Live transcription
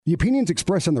The opinions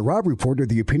expressed on the Rob Report are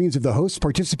the opinions of the hosts,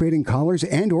 participating callers,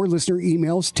 and or listener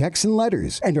emails, texts, and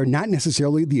letters, and are not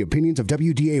necessarily the opinions of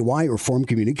WDAY or Forum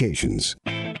Communications.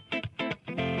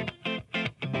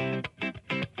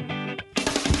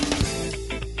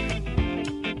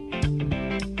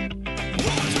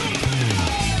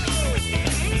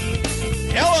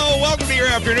 Hello, welcome to your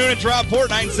afternoon. It's Rob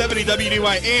Port, 970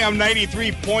 WDY AM,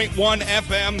 93.1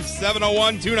 FM,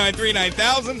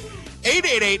 701-293-9000.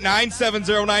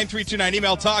 888-970-9329.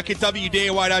 Email talk at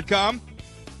WDAY.com.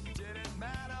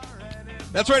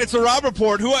 That's right. It's the Rob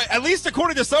Report, who, at least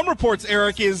according to some reports,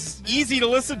 Eric, is easy to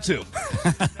listen to.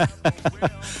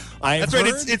 That's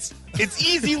right. It's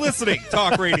easy listening,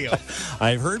 talk radio.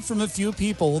 I've heard from a few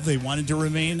people they wanted to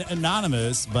remain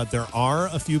anonymous, but there are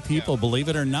a few people, believe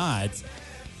it or not,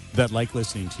 that like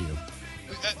listening to you.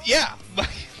 Yeah.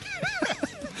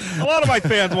 A lot of my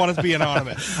fans want us to be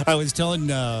anonymous. I was telling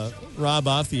Rob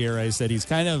off the air, I said he's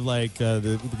kind of like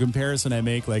the comparison I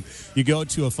make, like you go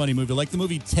to a funny movie, like the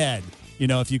movie Ted. You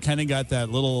know, if you kind of got that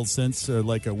little sense or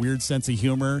like a weird sense of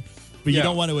humor, but you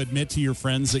don't want to admit to your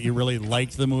friends that you really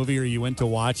liked the movie or you went to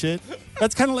watch it.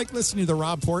 That's kind of like listening to the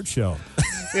Rob Port Show.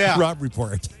 Yeah. Rob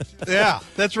Report. Yeah,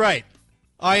 that's right.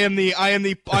 I am the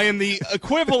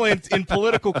equivalent in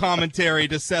political commentary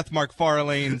to Seth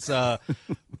MacFarlane's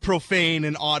profane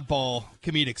and oddball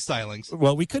comedic stylings.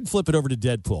 Well, we could flip it over to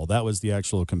Deadpool. That was the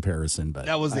actual comparison, but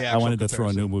that was the I actual wanted comparison. to throw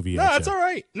a new movie No, at that's you. all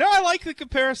right. No, I like the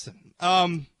comparison. All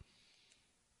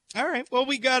right. Well,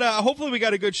 we got hopefully we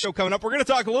got a good show coming up. We're going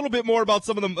to talk a little bit more about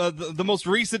some of the most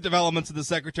recent developments of the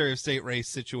Secretary of State race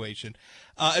situation,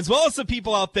 as well as some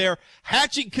people out there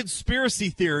hatching conspiracy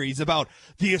theories about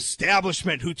the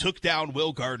establishment who took down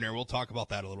Will Gardner. We'll talk about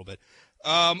that a little bit.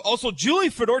 Also,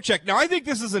 Julie Fedorchak. Now, I think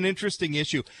this is an interesting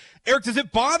issue. Eric, does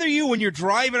it bother you when you're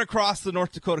driving across the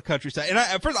North Dakota countryside?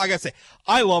 And first, I got to say,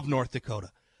 I love North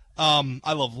Dakota.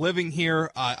 I love living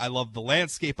here. I love the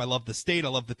landscape. I love the state. I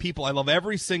love the people. I love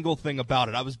every single thing about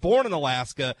it. I was born in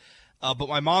Alaska, but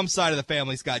my mom's side of the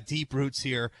family's got deep roots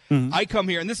here. Mm-hmm. I come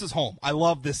here, and this is home. I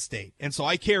love this state, and so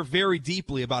I care very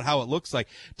deeply about how it looks like.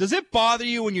 Does it bother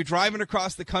you when you're driving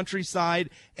across the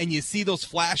countryside and you see those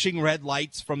flashing red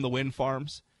lights from the wind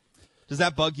farms? Does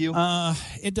that bug you?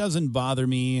 It doesn't bother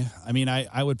me. I mean,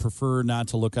 I would prefer not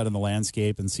to look out in the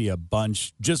landscape and see a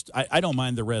bunch. I don't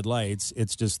mind the red lights.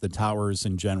 It's just the towers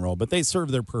in general. But they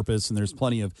serve their purpose, and there's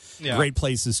plenty of great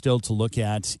places still to look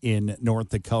at in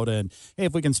North Dakota. And, hey,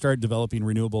 if we can start developing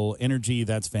renewable energy,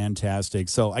 that's fantastic.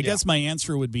 So I guess my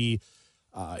answer would be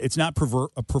it's not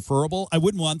preferable. I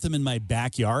wouldn't want them in my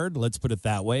backyard, let's put it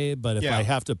that way. But if I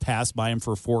have to pass by them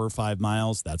for 4 or 5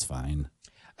 miles, that's fine.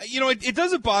 You know, it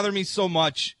doesn't bother me so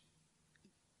much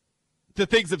the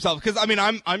things themselves, because I mean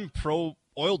I'm pro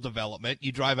oil development.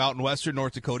 You drive out in western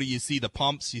North Dakota, you see the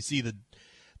pumps, you see the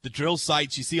drill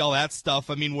sites, you see all that stuff.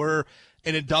 I mean, we're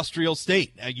an industrial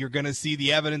state. You're going to see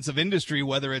the evidence of industry,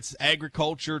 whether it's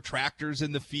agriculture, tractors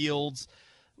in the fields,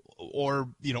 or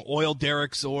oil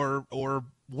derricks or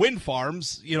wind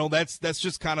farms. That's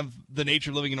just kind of the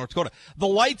nature of living in North Dakota. The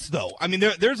lights, though, I mean,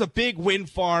 there's a big wind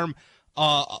farm.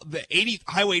 The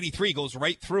Highway 83 goes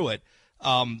right through it,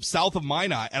 south of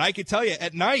Minot. And I can tell you,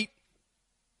 at night,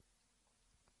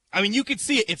 I mean, you could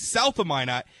see it. It's south of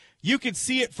Minot. You could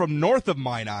see it from north of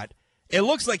Minot. It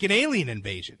looks like an alien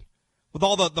invasion with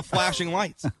all the flashing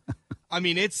lights. I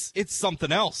mean, it's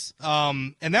something else.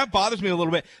 And that bothers me a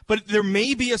little bit. But there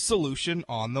may be a solution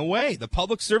on the way. The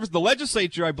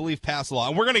legislature, I believe, passed a law.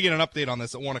 And we're going to get an update on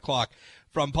this at 1 o'clock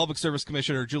from Public Service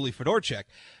Commissioner Julie Fedorchak.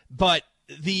 But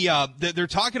they're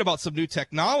talking about some new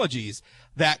technologies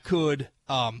that could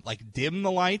like dim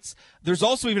the lights. There's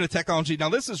also even a technology. Now,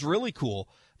 this is really cool.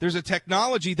 There's a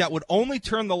technology that would only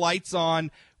turn the lights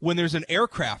on when there's an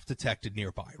aircraft detected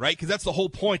nearby, right? Because that's the whole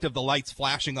point of the lights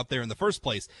flashing up there in the first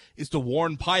place, is to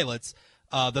warn pilots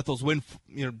that those wind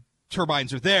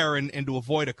turbines are there and to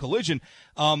avoid a collision.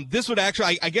 This would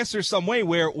actually, I guess there's some way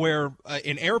where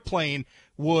an airplane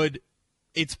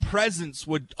its presence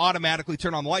would automatically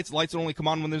turn on the lights. The lights would only come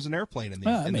on when there's an airplane in the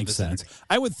That makes sense.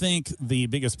 I would think the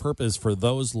biggest purpose for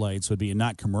those lights would be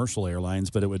not commercial airlines,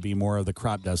 but it would be more of the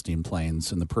crop dusting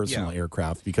planes and the personal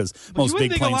aircraft, because most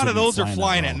big planes. A lot of those are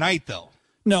flying at night, though.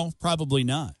 No, probably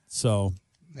not. So,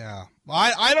 yeah,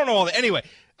 I don't know all that. Anyway,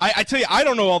 I tell you, I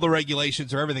don't know all the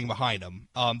regulations or everything behind them.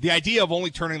 The idea of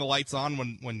only turning the lights on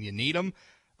when you need them.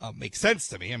 Makes sense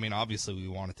to me. I mean, obviously we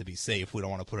want it to be safe. We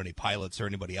don't want to put any pilots or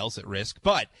anybody else at risk.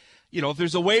 But, if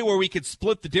there's a way where we could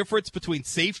split the difference between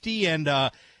safety and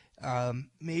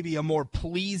maybe a more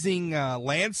pleasing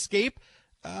landscape,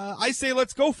 I say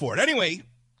let's go for it. Anyway,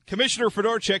 Commissioner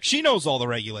Fedorchak, she knows all the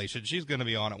regulations. She's going to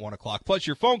be on at 1 o'clock. Plus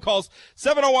your phone calls,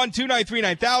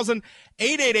 701-293-9000,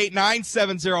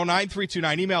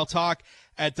 888-970-9329. Email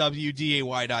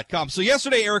talk@WDAY.com. So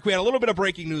yesterday, Eric, we had a little bit of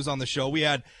breaking news on the show. We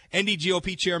had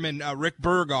NDGOP Chairman Rick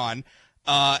Berg on,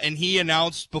 and he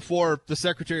announced before the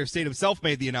Secretary of State himself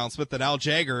made the announcement that Al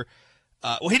Jaeger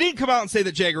he didn't come out and say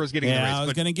that Jaeger was getting the race. Yeah, I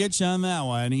was going to get you on that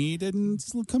one. He didn't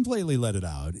completely let it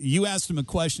out. You asked him a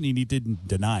question, and he didn't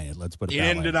deny it. Let's put it that way. He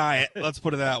didn't deny it. Let's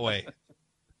put it that way.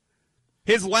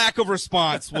 His lack of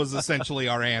response was essentially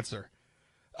our answer.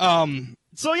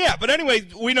 So, yeah, but anyway,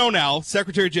 we know now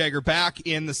Secretary Jaeger back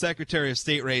in the Secretary of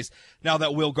State race now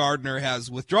that Will Gardner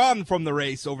has withdrawn from the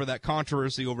race over that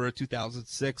controversy over a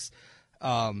 2006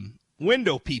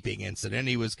 window peeping incident.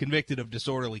 He was convicted of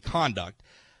disorderly conduct.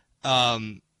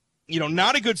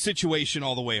 Not a good situation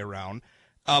all the way around.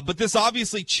 But this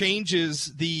obviously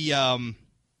changes it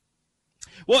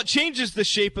changes the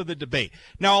shape of the debate.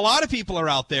 Now, a lot of people are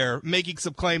out there making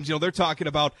some claims. They're talking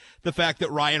about the fact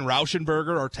that Ryan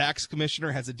Rauschenberger, our tax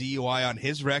commissioner, has a DUI on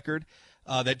his record,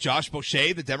 that Josh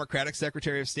Boucher, the Democratic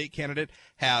Secretary of State candidate,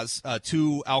 has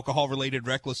 2 alcohol-related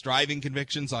reckless driving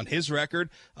convictions on his record,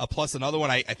 plus another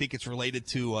one. I think it's related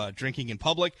to drinking in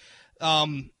public.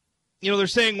 They're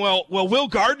saying, well, Will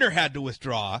Gardner had to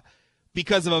withdraw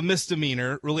because of a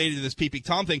misdemeanor related to this peeping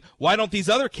Tom thing. Why don't these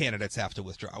other candidates have to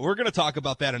withdraw? We're going to talk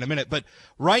about that in a minute. But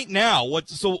right now,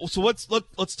 let's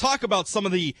talk about some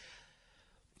of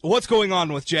what's going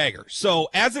on with Jaeger. So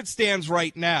as it stands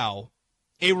right now,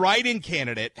 a write-in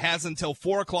candidate has until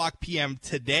 4:00 p.m.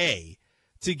 today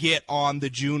to get on the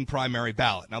June primary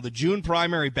ballot. Now, the June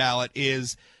primary ballot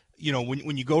is,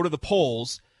 when you go to the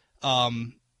polls,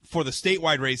 for the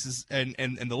statewide races and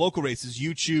the local races,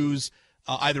 you choose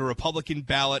either a Republican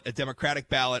ballot, a Democratic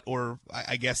ballot, or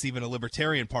I guess even a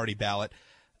Libertarian Party ballot.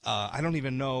 I don't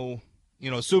even know,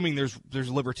 assuming there's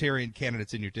Libertarian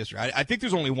candidates in your district. I think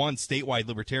there's only one statewide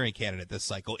Libertarian candidate this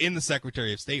cycle in the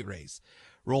Secretary of State race,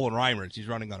 Roland Reimers. He's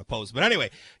running unopposed. But anyway,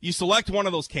 you select one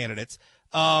of those candidates.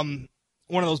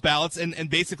 One of those ballots, and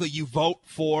basically you vote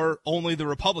for only the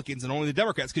Republicans and only the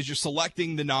Democrats because you're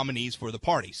selecting the nominees for the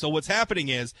party. So what's happening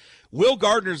is Will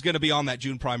Gardner is going to be on that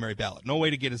June primary ballot. No way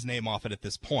to get his name off it at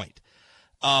this point.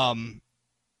 A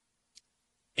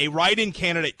write-in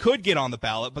candidate could get on the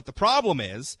ballot, but the problem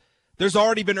is there's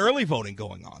already been early voting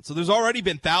going on. So there's already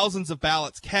been thousands of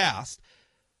ballots cast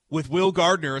with Will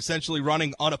Gardner essentially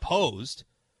running unopposed.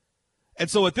 And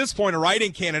so at this point, a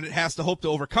write-in candidate has to hope to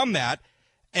overcome that.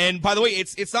 And by the way,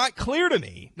 it's not clear to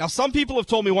me. Now, some people have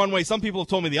told me one way, some people have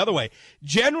told me the other way.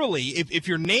 Generally, if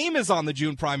your name is on the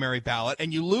June primary ballot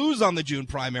and you lose on the June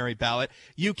primary ballot,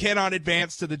 you cannot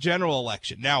advance to the general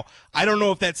election. Now, I don't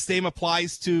know if that same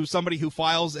applies to somebody who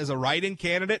files as a write-in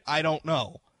candidate. I don't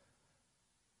know.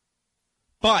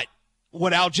 But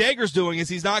what Al Jaeger's doing is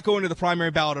he's not going to the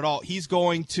primary ballot at all. He's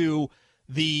going to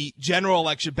the general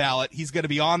election ballot. He's going to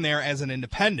be on there as an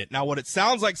independent. Now, what it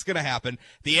sounds like is going to happen,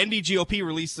 the NDGOP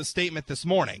released a statement this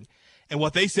morning, and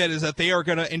what they said is that they are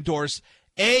going to endorse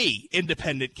a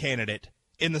independent candidate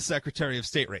in the Secretary of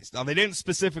State race. Now, they didn't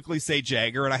specifically say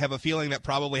Jaeger, and I have a feeling that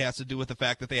probably has to do with the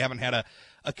fact that they haven't had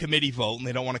a committee vote, and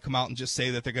they don't want to come out and just say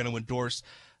that they're going to endorse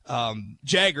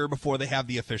Jaeger before they have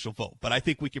the official vote. But I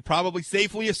think we could probably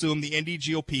safely assume the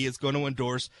NDGOP is going to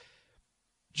endorse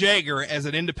Jaeger as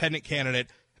an independent candidate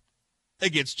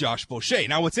against Josh Boucher.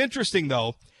 Now, what's interesting,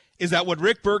 though, is that what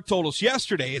Rick Berg told us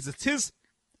yesterday is it's his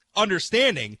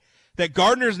understanding that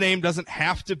Gardner's name doesn't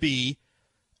have to be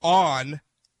on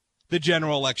the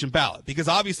general election ballot because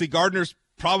obviously Gardner's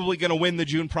probably going to win the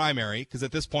June primary because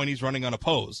at this point he's running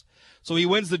unopposed. So he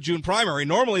wins the June primary.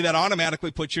 Normally that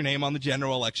automatically puts your name on the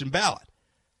general election ballot.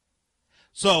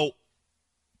 So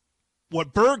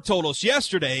what Berg told us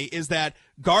yesterday is that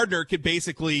Gardner could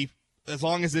basically, as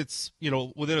long as it's,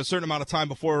 within a certain amount of time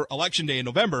before Election Day in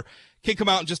November, can come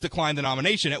out and just decline the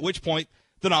nomination, at which point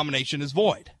the nomination is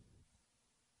void.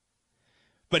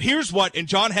 But here's what, and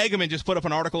John Hageman just put up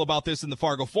an article about this in the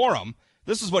Fargo Forum.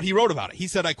 This is what he wrote about it. He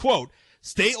said, I quote,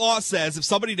 "State law says if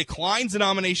somebody declines a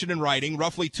nomination in writing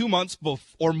roughly 2 months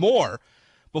or more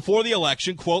before the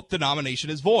election, quote, the nomination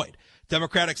is void.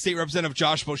 Democratic State Representative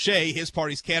Josh Boucher, his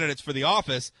party's candidates for the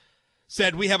office,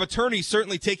 said, we have attorneys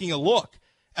certainly taking a look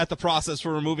at the process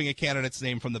for removing a candidate's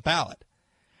name from the ballot.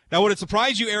 Now, would it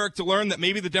surprise you, Eric, to learn that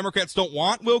maybe the Democrats don't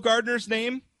want Will Gardner's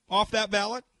name off that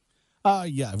ballot?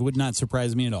 Yeah, it would not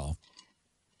surprise me at all.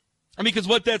 I mean, because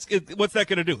what's that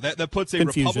going to do? That puts a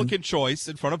Confusion. Republican choice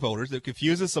in front of voters. That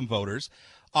confuses some voters.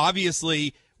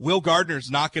 Obviously, Will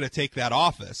Gardner's not going to take that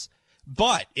office.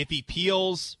 But if he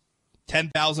peels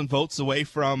 10,000 votes away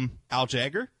from Al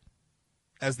Jaeger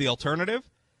as the alternative,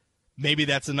 maybe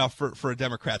that's enough for a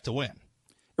Democrat to win.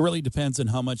 It really depends on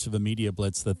how much of a media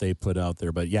blitz that they put out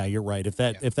there. But yeah, you're right. If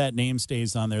that name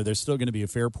stays on there, there's still going to be a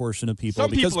fair portion of people.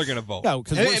 Some people are going to vote. Yeah,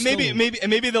 and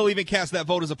maybe they'll even cast that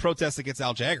vote as a protest against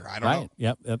Al Jagger. I don't know.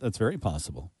 Yep, that's very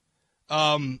possible.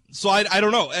 So I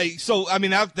don't know. So I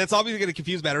mean that's obviously going to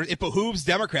confuse matters. It behooves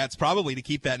Democrats probably to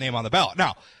keep that name on the ballot.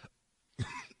 Now,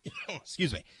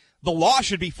 excuse me, the law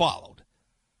should be followed.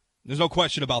 There's no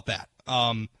question about that.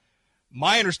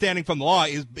 My understanding from the law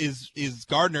is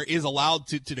Gardner is allowed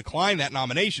to decline that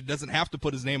nomination. Doesn't have to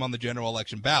put his name on the general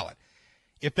election ballot.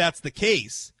 If that's the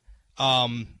case,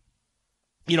 I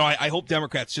hope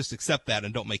Democrats just accept that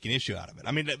and don't make an issue out of it.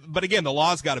 I mean, but again, the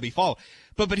law's got to be followed.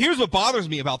 But here's what bothers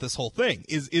me about this whole thing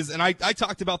and I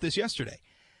talked about this yesterday,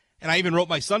 and I even wrote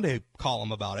my Sunday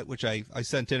column about it, which I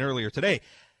sent in earlier today.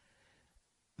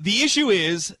 The issue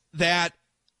is that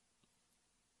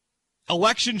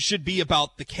elections should be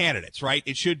about the candidates, right?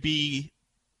 It should be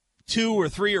 2 or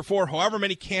 3 or 4, however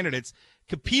many candidates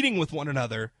competing with one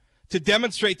another to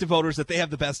demonstrate to voters that they have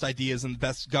the best ideas and the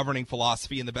best governing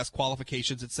philosophy and the best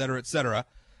qualifications, et cetera,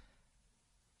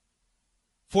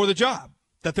 for the job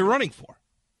that they're running for.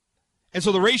 And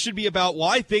so the race should be about, well,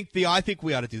 I think we ought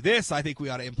to do this. I think we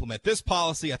ought to implement this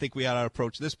policy. I think we ought to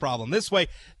approach this problem this way.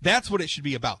 That's what it should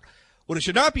be about. What it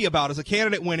should not be about is a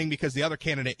candidate winning because the other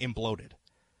candidate imploded.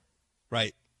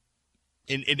 Right,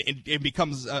 and it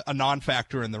becomes a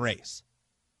non-factor in the race.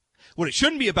 What it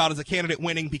shouldn't be about is a candidate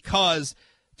winning because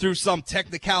through some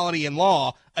technicality in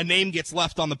law, a name gets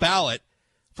left on the ballot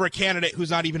for a candidate who's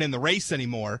not even in the race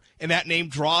anymore, and that name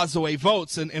draws away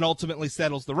votes and ultimately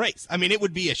settles the race. I mean, it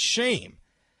would be a shame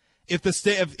if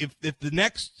the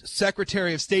next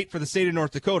Secretary of State for the state of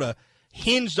North Dakota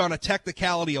hinged on a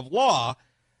technicality of law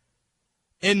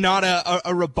and not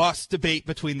a robust debate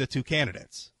between the two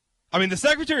candidates. I mean, the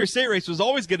Secretary of State race was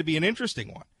always going to be an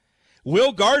interesting one.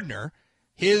 Will Gardner,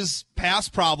 his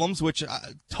past problems, which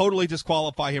totally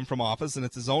disqualify him from office, and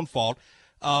it's his own fault,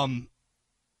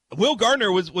 Will Gardner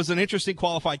was an interesting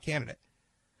qualified candidate.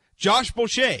 Josh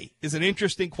Boucher is an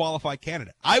interesting qualified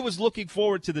candidate. I was looking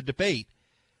forward to the debate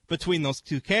between those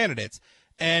two candidates,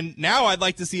 and now I'd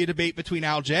like to see a debate between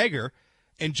Al Jagger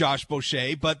and Josh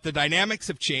Boucher, but the dynamics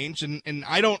have changed, and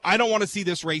I don't want to see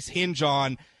this race hinge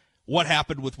on what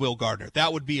happened with Will Gardner.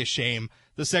 That would be a shame.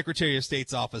 The Secretary of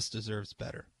State's office deserves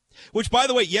better. Which, by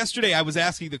the way, yesterday I was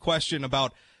asking the question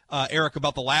about, Eric,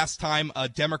 about the last time a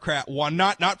Democrat won,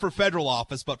 not for federal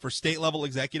office, but for state-level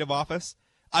executive office.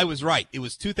 I was right. It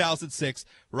was 2006.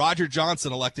 Roger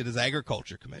Johnson elected as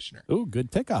agriculture commissioner. Ooh,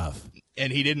 good pickoff.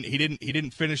 And he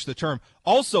didn't finish the term.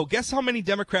 Also, guess how many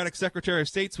Democratic Secretary of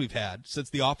States we've had since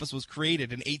the office was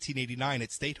created in 1889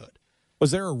 at statehood?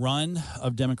 Was there a run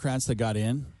of Democrats that got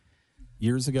in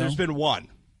years ago? There's been one.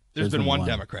 There's been one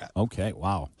Democrat. Okay,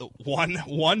 wow.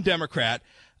 One Democrat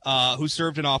who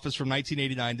served in office from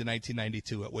 1989 to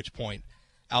 1992, at which point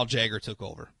Al Jagger took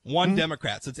over. One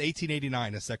Democrat since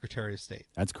 1889 as Secretary of State.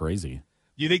 That's crazy.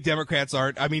 Do you think Democrats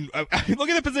aren't? I mean, look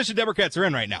at the position Democrats are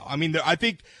in right now. I mean, I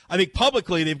think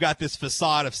publicly they've got this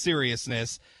facade of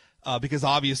seriousness because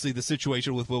obviously the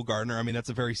situation with Will Gardner, I mean, that's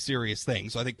a very serious thing.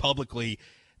 So I think publicly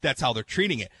that's how they're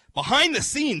treating it. Behind the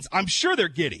scenes, I'm sure they're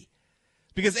giddy.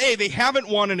 Because, A, they haven't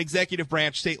won an executive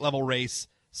branch statewide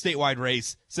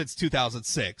race since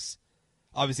 2006.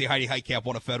 Obviously, Heidi Heitkamp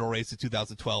won a federal race in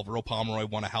 2012. Earl Pomeroy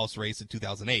won a House race in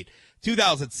 2008.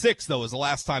 2006, though, is the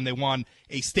last time they won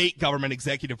a state government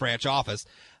executive branch office.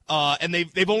 And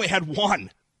they've only had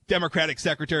one Democratic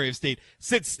Secretary of State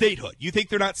since statehood. You think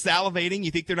they're not salivating?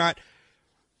 You think they're not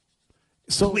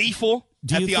gleeful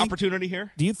at the opportunity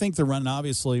here? Do you think the run,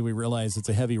 obviously we realize it's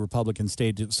a heavy Republican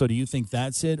state, so do you think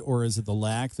that's it, or is it the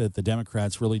lack that the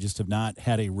Democrats really just have not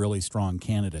had a really strong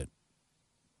candidate?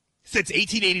 Since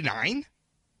 1889?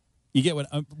 You get what?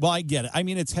 Well, I get it. I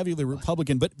mean, it's heavily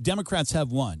Republican, but Democrats have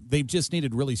won. They've just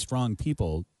needed really strong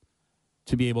people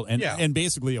to be able, and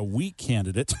basically a weak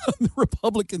candidate on the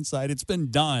Republican side. It's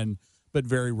been done, but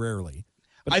very rarely.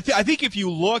 I think if you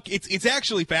look, it's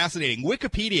actually fascinating.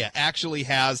 Wikipedia actually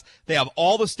they have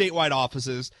all the statewide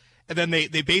offices, and then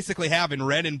they basically have in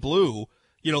red and blue,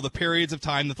 the periods of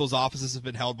time that those offices have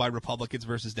been held by Republicans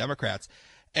versus Democrats.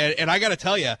 And I got to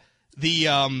tell you, the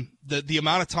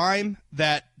amount of time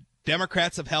that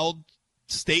Democrats have held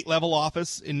state level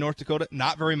office in North Dakota,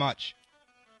 not very much.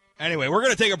 Anyway, we're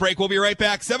going to take a break. We'll be right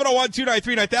back.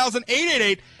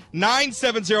 701-293-9000,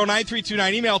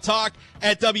 888-970-9329. Email talk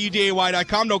at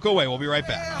WDAY.com. Don't go away. We'll be right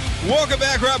back. Welcome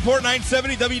back. Rockport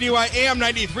 970 WDAY AM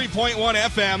 93.1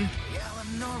 FM.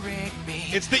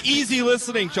 It's the easy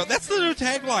listening show. That's the new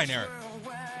tagline, Eric.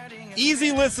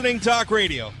 Easy listening talk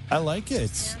radio. I like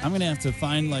it. I'm going to have to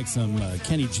find like some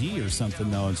Kenny G or something,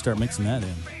 though, and start mixing that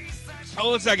in. Oh,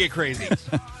 let's not get crazy.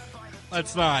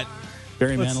 Let's not.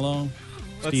 Barry Manilow.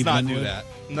 Let's Steve not Winwood, do that.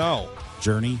 No.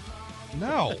 Journey.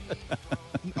 No.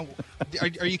 No.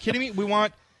 Are you kidding me? We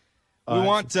want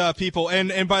people.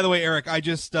 And by the way, Eric, I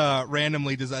just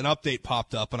randomly an update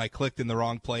popped up and I clicked in the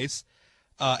wrong place.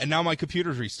 And now my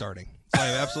computer's restarting. So I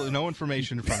have absolutely no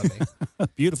information in front of me.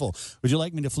 Beautiful. Would you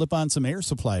like me to flip on some air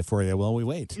supply for you while we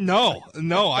wait? No,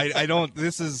 I don't.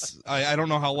 I don't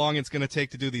know how long it's going to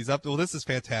take to do these up. Well, this is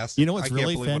fantastic. You know what's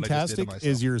really fantastic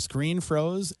is your screen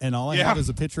froze, and all I have is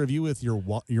a picture of you with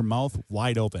your mouth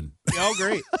wide open. Oh,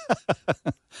 great.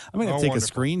 I'm going to take a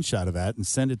screenshot of that and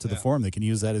send it to the forum. They can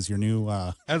use that as your new...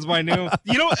 As my new...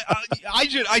 You know,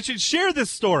 I should share this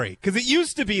story, because it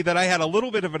used to be that I had a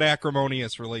little bit of an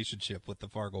acrimonious relationship with the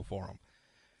Fargo Forum.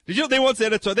 Did you know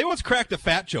they once cracked a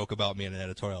fat joke about me in an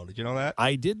editorial? Did you know that?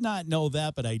 I did not know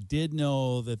that, but I did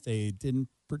know that they didn't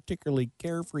particularly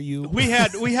care for you. We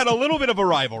had a little bit of a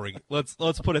rivalry. Let's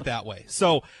put it that way.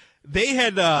 So they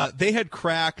had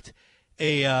cracked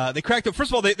first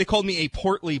of all, they called me a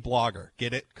portly blogger.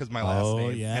 Get it? Because my last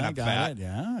name. Yeah, and I'm fat. It.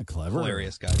 Yeah, clever.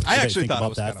 Hilarious guy. I actually thought about it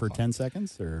was that for fun. 10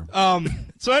 seconds or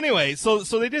So anyway, so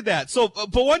they did that. So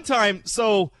but one time,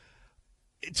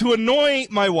 to annoy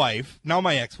my wife, now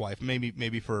my ex-wife,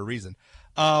 maybe for a reason,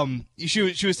 she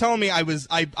was telling me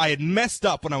I had messed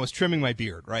up when I was trimming my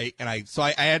beard, right? And I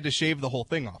had to shave the whole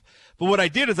thing off. But what I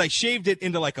did is I shaved it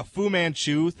into like a Fu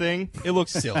Manchu thing. It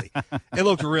looked silly. It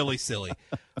looked really silly.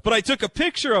 But I took a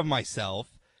picture of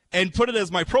myself and put it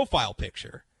as my profile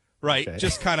picture, right? Okay.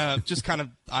 Just kind of,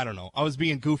 I don't know. I was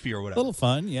being goofy or whatever. A little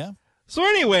fun, yeah. So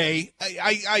anyway,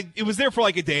 I it was there for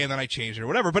like a day and then I changed it or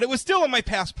whatever, but it was still in my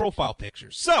past profile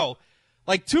pictures. So,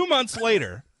 like 2 months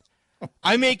later,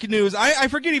 I make news. I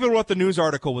forget even what the news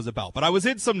article was about, but I was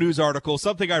in some news article,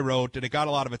 something I wrote, and it got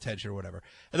a lot of attention or whatever.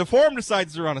 And the forum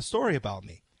decides to run a story about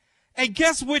me. And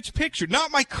guess which picture?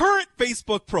 Not my current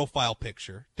Facebook profile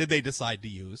picture did they decide to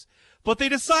use, but they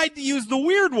decide to use the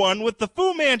weird one with the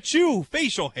Fu Manchu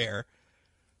facial hair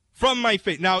from my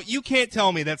face. Now, you can't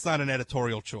tell me that's not an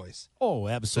editorial choice. Oh,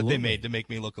 absolutely. That they made to make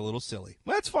me look a little silly.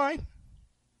 Well, that's fine.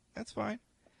 That's fine.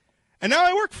 And now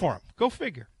I work for them. Go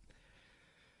figure.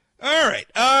 All right.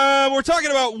 We're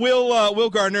talking about Will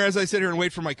Gardner as I sit here and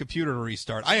wait for my computer to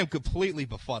restart. I am completely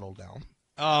befuddled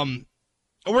now.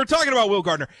 We're talking about Will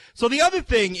Gardner. So the other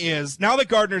thing is, now that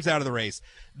Gardner's out of the race,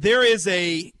 there is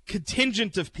a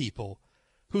contingent of people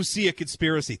who see a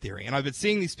conspiracy theory. And I've been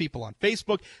seeing these people on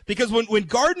Facebook because when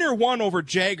Gardner won over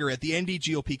Jagger at the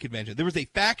NDGOP convention, there was a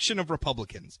faction of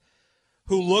Republicans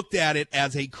who looked at it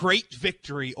as a great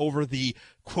victory over the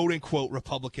quote-unquote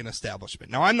Republican establishment.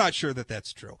 Now, I'm not sure that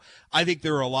that's true. I think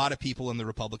there are a lot of people in the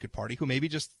Republican Party who maybe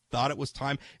just thought it was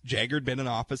time. Jagger had been in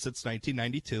office since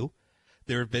 1992.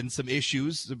 There have been some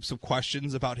issues, some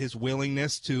questions about his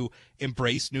willingness to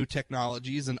embrace new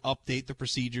technologies and update the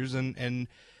procedures and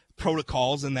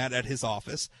protocols and that at his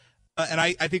office. And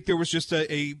I think there was just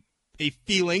a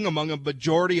feeling among a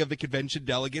majority of the convention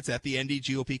delegates at the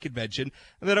NDGOP convention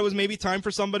that it was maybe time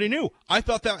for somebody new. I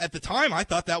thought that at the time, I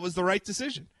thought that was the right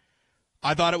decision.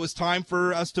 I thought it was time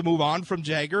for us to move on from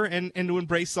Jagger and to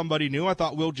embrace somebody new. I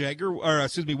thought Will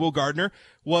Gardner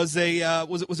was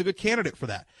a good candidate for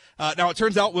that. Now it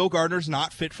turns out Will Gardner's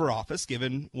not fit for office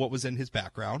given what was in his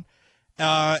background.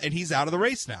 And he's out of the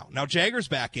race now. Now Jagger's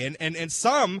back in, and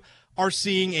some are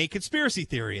seeing a conspiracy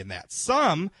theory in that.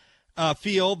 Some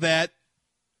feel that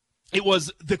it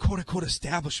was the quote-unquote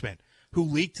establishment who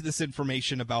leaked this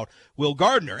information about Will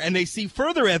Gardner. And they see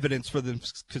further evidence for the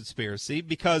conspiracy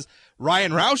because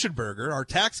Ryan Rauschenberger, our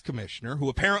tax commissioner, who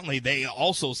apparently they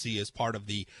also see as part of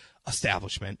the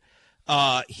establishment,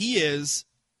 he's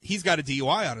got a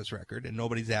DUI on his record, and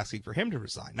nobody's asking for him to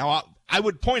resign. Now, I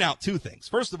would point out two things.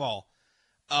 First of all,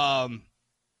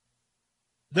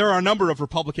 there are a number of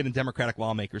Republican and Democratic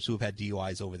lawmakers who have had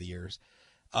DUIs over the years,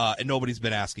 and nobody's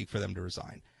been asking for them to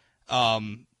resign.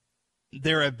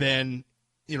 There have been,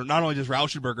 not only does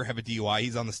Rauschenberger have a DUI,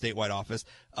 he's on the statewide office,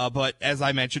 but as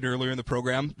I mentioned earlier in the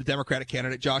program, the Democratic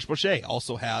candidate Josh Boucher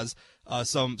also has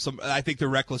some I think they're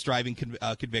reckless driving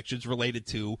convictions related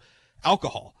to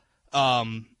alcohol.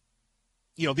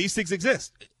 These things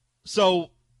exist. So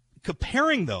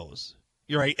comparing those,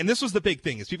 you're right, and this was the big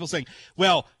thing, is people saying,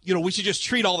 well, we should just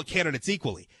treat all the candidates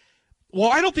equally. Well,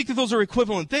 I don't think that those are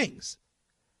equivalent things.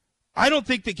 I don't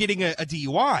think that getting a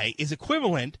DUI is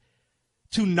equivalent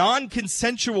to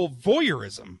non-consensual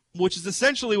voyeurism, which is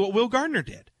essentially what Will Gardner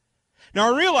did.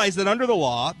 Now, I realize that under the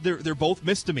law, they're both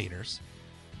misdemeanors,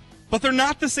 but they're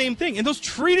not the same thing. And those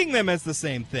treating them as the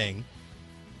same thing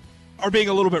are being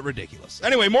a little bit ridiculous.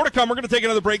 Anyway, more to come. We're going to take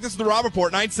another break. This is the Rob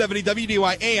Report, 970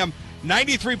 WDY AM,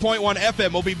 93.1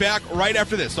 FM. We'll be back right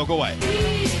after this. Don't go away.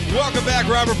 Welcome back,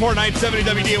 Rob Report, 970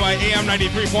 WDY AM,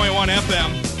 93.1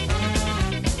 FM.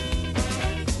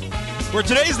 Where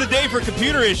today's the day for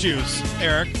computer issues,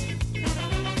 Eric.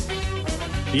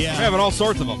 Yeah. We're having all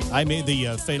sorts of them. I made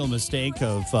the fatal mistake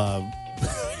of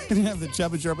didn't have the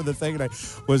temperature up in the thing, and I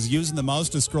was using the mouse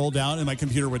to scroll down, and my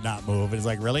computer would not move. It's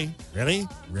like, really?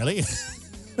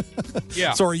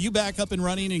 Yeah. So are you back up and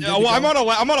running? And Well, I'm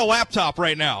on a laptop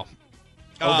right now.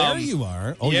 Oh, there you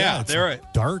are. Oh, yeah, it's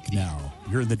dark now.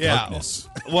 You're in the darkness.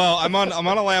 Well, I'm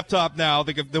on a laptop now.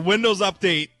 The Windows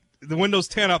update, the Windows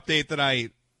 10 update that I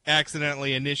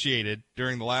accidentally initiated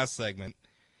during the last segment,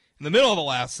 in the middle of the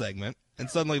last segment, and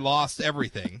suddenly lost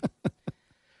everything.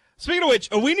 Speaking of which,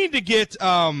 we need to get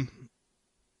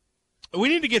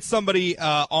somebody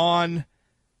on.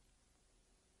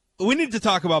 We need to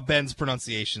talk about Ben's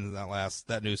pronunciation in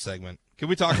that news segment. Can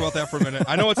we talk about that for a minute?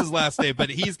 I know it's his last day, but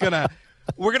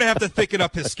we're gonna have to thicken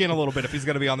up his skin a little bit if he's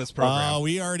gonna be on this program. Oh,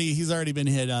 he's already been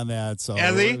hit on that. So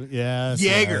has he? Yes.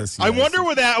 Jaeger. Yes. I wonder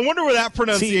where that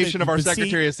pronunciation of our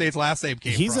Secretary of State's last name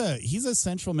came from. He's a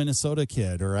central Minnesota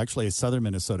kid, or actually a southern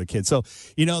Minnesota kid. So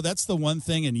that's the one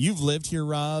thing. And you've lived here,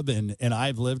 Rob, and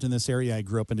I've lived in this area. I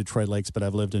grew up in Detroit Lakes, but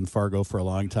I've lived in Fargo for a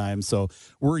long time. So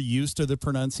we're used to the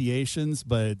pronunciations.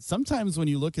 But sometimes when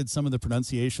you look at some of the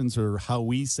pronunciations or how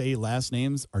we say last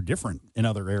names are different in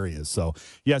other areas. So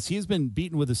yes, he's been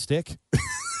beaten with a stick.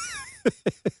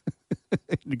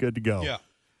 Good to go. Yeah,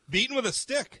 beaten with a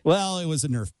stick. Well, it was a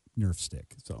Nerf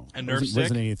stick, so a Nerf stick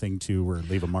wasn't anything to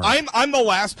leave a mark. I'm the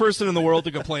last person in the world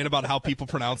to complain about how people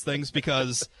pronounce things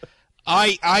because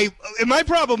and my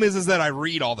problem is that I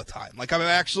read all the time. Like, I'm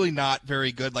actually not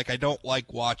very good. Like, I don't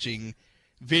like watching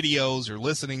videos or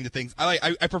listening to things.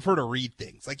 I prefer to read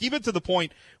things. Like, even to the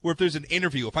point where if there's an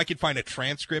interview, if I could find a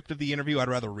transcript of the interview, I'd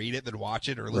rather read it than watch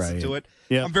it or listen to it.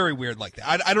 Yep. I'm very weird like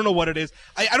that. I don't know what it is.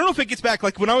 I don't know if it gets back.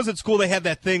 Like, when I was at school, they had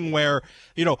that thing where,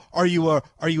 are you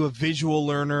a visual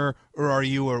learner or are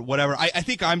you or whatever? I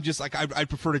think I'm just like, I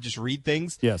prefer to just read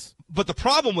things. Yes. But the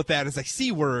problem with that is I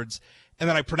see words and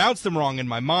then I pronounce them wrong in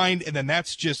my mind, and then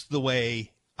that's just the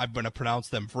way I'm going to pronounce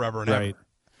them forever and ever.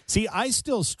 See, I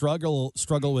still struggle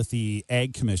with the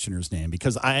Ag Commissioner's name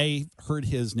because I heard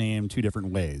his name two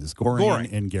different ways, Goring.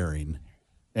 And Gehring.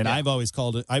 And Yeah.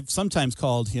 I've sometimes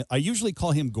called him, I usually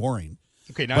call him Goring.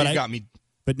 Okay, now you got me.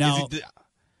 But now,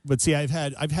 but see, I've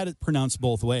had it pronounced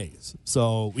both ways.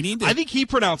 So we need to. I think he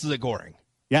pronounces it Goring.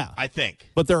 Yeah. I think.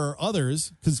 But there are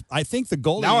others, because I think the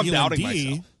goal now of I'm doubting UND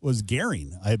myself. was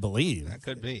Gehring, I believe. That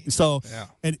could be. So, yeah.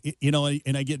 and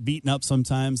I get beaten up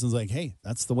sometimes, and it's like, hey,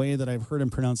 that's the way that I've heard him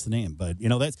pronounce the name. But,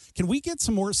 can we get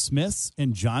some more Smiths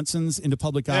and Johnsons into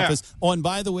public office? Oh, and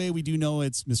by the way, we do know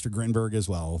it's Mr. Grinberg as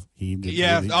well.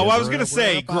 I was going to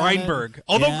say Grindberg.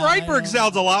 Although Grindberg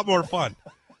sounds a lot more fun.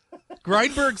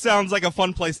 Grindberg sounds like a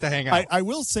fun place to hang out. I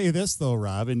will say this, though,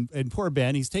 Rob, and poor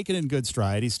Ben, he's taken it in good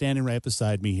stride. He's standing right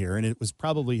beside me here, and it was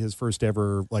probably his first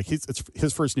ever, it's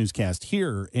his first newscast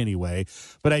here anyway.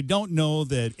 But I don't know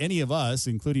that any of us,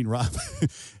 including Rob,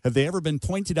 have they ever been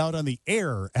pointed out on the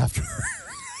air after.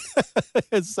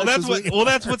 That's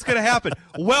what's going to happen.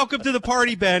 Welcome to the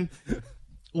party, Ben.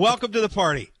 Welcome to the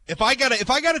party. If I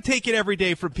gotta take it every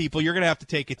day from people, you're going to have to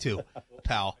take it too,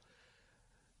 pal.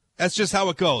 That's just how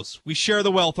it goes. We share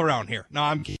the wealth around here. No,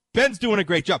 I'm kidding. Ben's doing a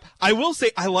great job. I will say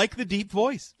I like the deep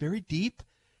voice. Very deep.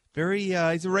 Very,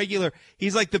 he's a regular.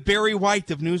 He's like the Barry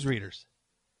White of newsreaders.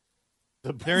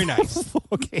 Very nice.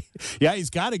 Okay. Yeah,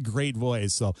 he's got a great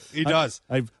voice. So he does.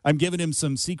 I'm giving him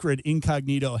some secret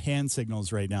incognito hand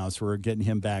signals right now. So we're getting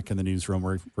him back in the newsroom.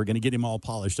 We're going to get him all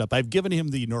polished up. I've given him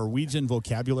the Norwegian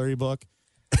vocabulary book.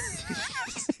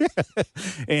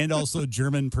 And also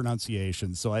German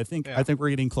pronunciation. So I think we're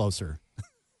getting closer.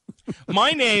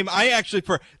 My name,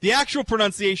 the actual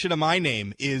pronunciation of my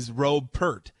name is Robe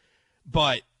Pert,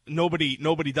 but nobody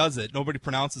does it. Nobody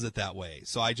pronounces it that way.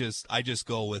 So I just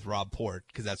go with Rob Port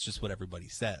because that's just what everybody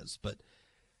says. But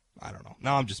I don't know.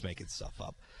 Now I'm just making stuff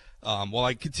up. While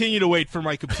I continue to wait for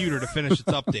my computer to finish its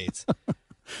updates,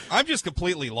 I'm just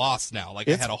completely lost now. I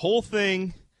had a whole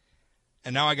thing,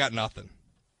 and now I got nothing.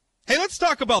 Hey, let's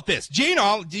talk about this. Jane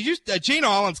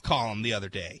Allen's column the other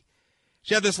day.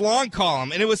 She had this long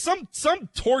column, and it was some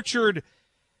tortured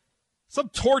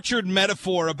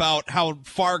metaphor about how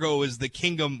Fargo is the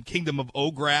kingdom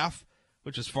ofOgraph,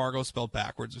 which is Fargo spelled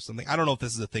backwards or something. I don't know if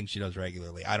this is a thing she does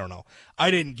regularly. I don't know.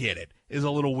 I didn't get it. It's a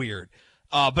little weird.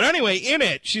 But anyway, in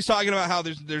it, she's talking about how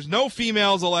there's no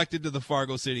females elected to the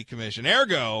Fargo City Commission.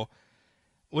 Ergo,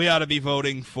 we ought to be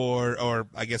voting for, or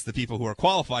I guess the people who are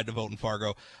qualified to vote in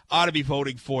Fargo ought to be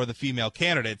voting for the female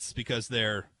candidates because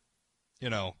they're,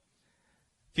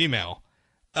 female.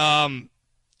 I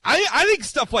think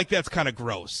stuff like that's kind of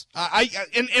gross. I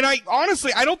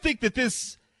honestly, I don't think that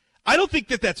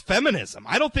that's feminism.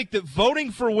 I don't think that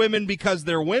voting for women because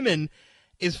they're women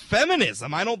is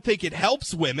feminism. I don't think it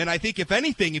helps women. I think, if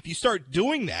anything, if you start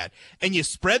doing that and you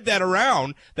spread that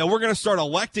around, that we're going to start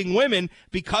electing women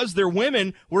because they're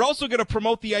women, we're also going to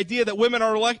promote the idea that women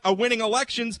are winning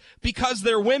elections because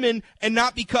they're women and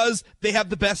not because they have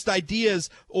the best ideas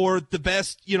or the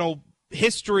best,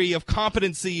 history of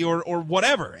competency or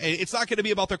whatever. It's not going to be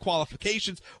about their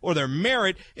qualifications or their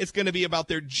merit. It's going to be about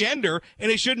their gender,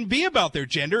 and it shouldn't be about their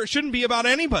gender. It shouldn't be about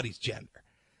anybody's gender.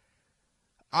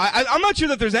 I'm not sure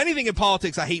that there's anything in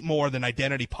politics I hate more than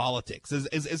identity politics,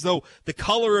 as though the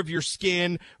color of your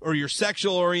skin or your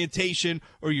sexual orientation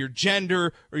or your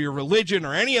gender or your religion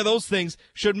or any of those things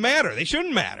should matter. They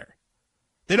shouldn't matter.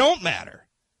 They don't matter.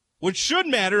 What should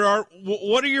matter are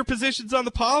what are your positions on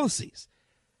the policies?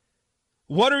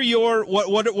 What are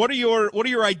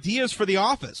your ideas for the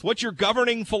office? What's your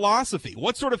governing philosophy?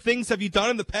 What sort of things have you done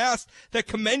in the past that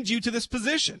commend you to this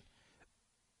position?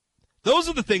 Those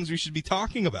are the things we should be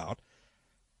talking about.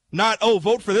 Not,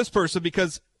 vote for this person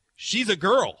because she's a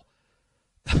girl.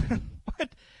 What?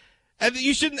 And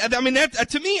you shouldn't. I mean, that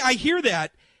to me, I hear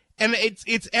that, and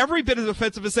it's every bit as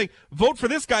offensive as saying vote for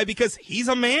this guy because he's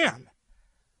a man.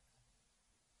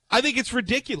 I think it's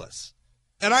ridiculous.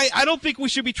 And I don't think we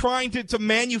should be trying to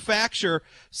manufacture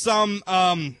some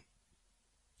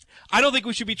I don't think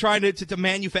we should be trying to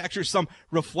manufacture some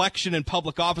reflection in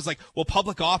public office, like, well,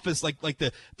 public office, like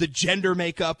the gender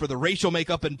makeup or the racial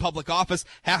makeup in public office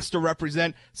has to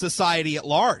represent society at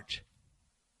large.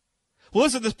 Well,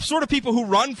 listen, the sort of people who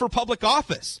run for public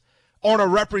office aren't a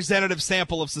representative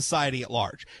sample of society at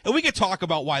large. And we could talk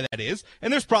about why that is,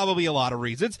 and there's probably a lot of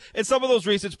reasons, and some of those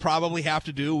reasons probably have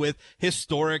to do with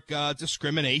historic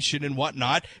discrimination and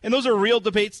whatnot, and those are real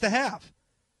debates to have.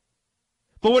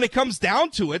 But when it comes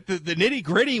down to it, the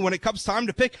nitty-gritty, when it comes time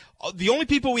to pick, the only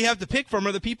people we have to pick from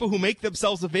are the people who make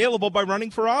themselves available by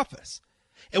running for office.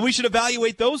 And we should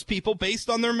evaluate those people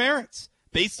based on their merits,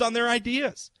 based on their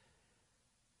ideas,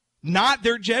 not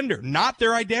their gender, not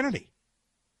their identity.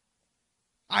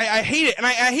 I hate it, and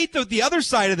I hate the other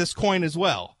side of this coin as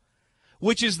well,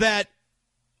 which is that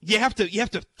you have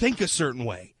to think a certain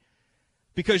way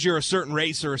because you're a certain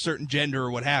race or a certain gender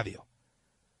or what have you.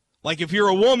 Like, if you're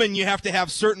a woman, you have to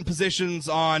have certain positions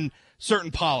on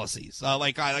certain policies. I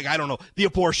don't know, the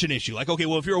abortion issue. Like, okay,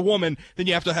 well, if you're a woman, then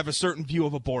you have to have a certain view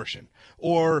of abortion.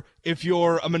 Or if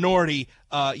you're a minority,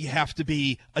 you have to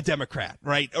be a Democrat,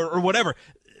 right? Or whatever.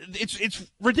 It's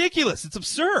ridiculous. It's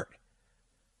absurd.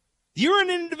 You're an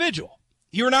individual.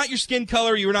 You're not your skin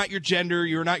color. You're not your gender.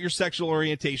 You're not your sexual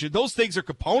orientation. Those things are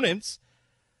components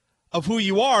of who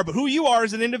you are, but who you are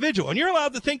is an individual. And you're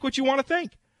allowed to think what you want to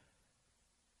think.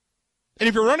 And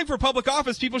if you're running for public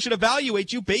office, people should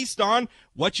evaluate you based on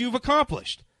what you've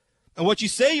accomplished and what you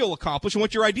say you'll accomplish and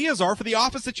what your ideas are for the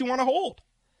office that you want to hold.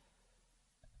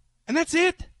 And that's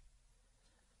it.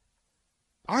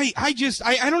 I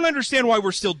don't understand why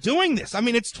we're still doing this. I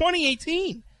mean, it's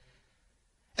 2018.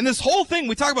 And this whole thing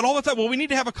we talk about all the time, well, we need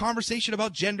to have a conversation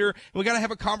about gender, and we got to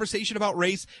have a conversation about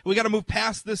race, and we got to move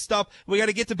past this stuff. We got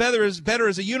to get to better as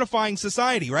a unifying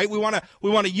society, right? We want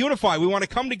to unify. We want to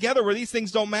come together where these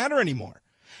things don't matter anymore.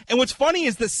 And what's funny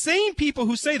is the same people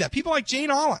who say that, people like Jane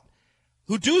Allen,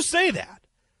 who do say that,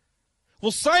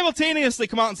 will simultaneously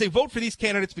come out and say, vote for these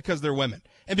candidates because they're women,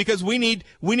 and because we need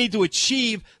to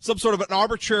achieve some sort of an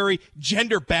arbitrary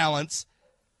gender balance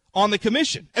on the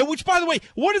commission. And which, by the way,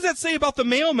 what does that say about the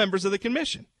male members of the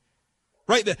commission?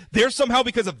 Right? They're somehow,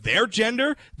 because of their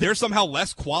gender, they're somehow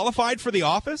less qualified for the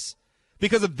office?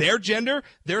 Because of their gender,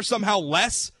 they're somehow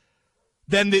less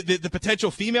than the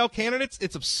potential female candidates?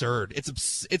 It's absurd.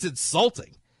 It's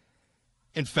insulting.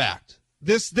 In fact,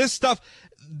 this stuff,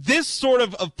 this sort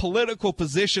of political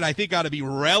position, I think, ought to be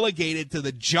relegated to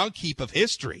the junk heap of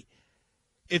history.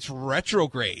 It's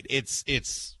retrograde. It's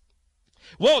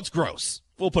gross.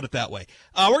 We'll put it that way.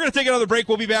 We're going to take another break.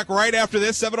 We'll be back right after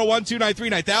this.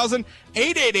 701-293-9000,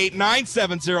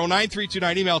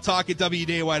 888-970-9329. Email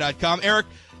talk@wday.com. Eric,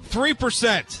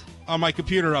 3% on my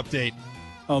computer update.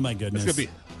 Oh, my goodness. It's going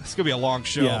to be a long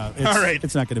show. Yeah, all right.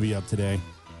 It's not going to be up today.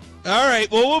 All right.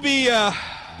 Well, we'll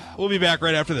be back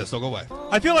right after this. Don't go away.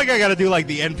 I feel like I got to do like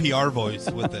the NPR voice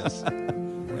with this.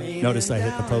 Notice I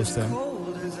hit the post then.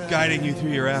 Guiding you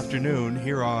through your afternoon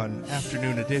here on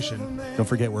Afternoon Edition. Don't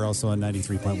forget, we're also on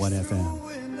 93.1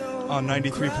 FM. On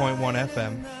 93.1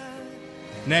 FM.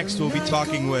 Next, we'll be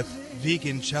talking with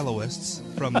vegan celloists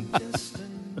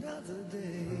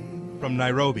from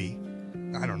Nairobi.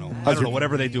 I don't know,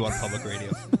 whatever they do on public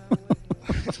radio.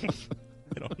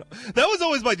 I don't know. That was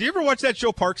always do you ever watch that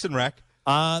show Parks and Rec?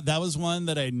 That was one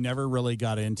that I never really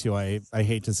got into. I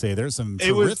hate to say there's some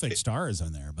terrific stars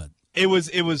on there, but it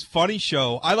was funny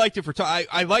show. I liked it for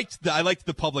I liked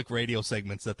the public radio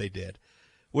segments that they did,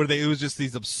 where it was just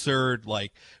these absurd,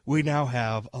 like, we now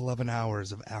have 11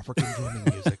 hours of African gaming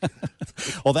music.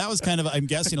 Well, that was kind of, I'm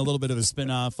guessing, a little bit of a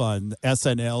spinoff on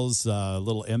SNL's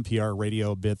little NPR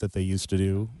radio bit that they used to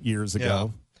do years ago. Yeah.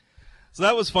 So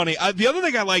that was funny. The other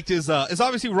thing I liked is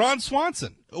obviously Ron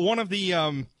Swanson, one of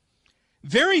the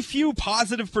very few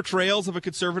positive portrayals of a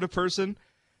conservative person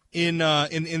in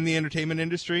the entertainment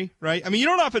industry, right? I mean, you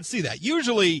don't often see that.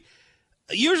 Usually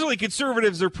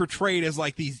conservatives are portrayed as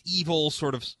like these evil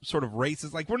sort of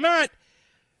races. Like we're not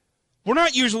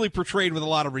usually portrayed with a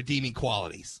lot of redeeming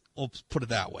qualities. We'll put it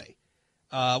that way.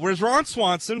 Whereas Ron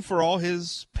Swanson, for all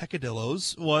his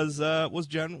peccadillos, was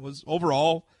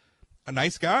overall a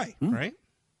nice guy, right?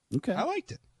 Okay, I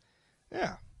liked it.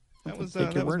 Yeah, that was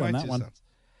take your word on that one. Cents.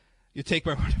 You take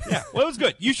my word. Yeah, well, it was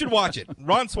good. You should watch it.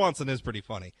 Ron Swanson is pretty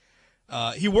funny.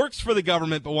 He works for the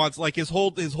government, but wants, like, his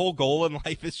whole goal in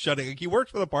life is shutting. Like, he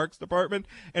works for the Parks Department,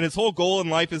 and his whole goal in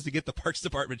life is to get the Parks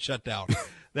Department shut down.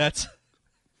 That's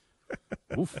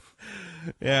Oof.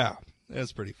 Yeah,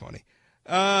 that's pretty funny.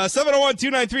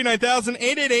 701-293-9000,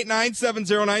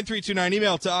 888-970-9329.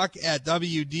 Email talk at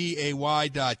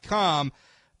WDAY.com.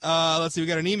 Let's see, we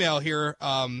got an email here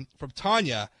from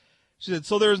Tanya. She said,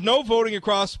 so there's no voting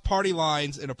across party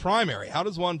lines in a primary. How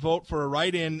does one vote for a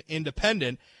write-in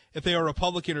independent if they are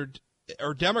Republican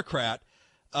or Democrat?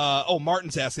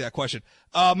 Martin's asking that question.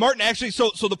 Martin, actually, so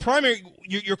the primary,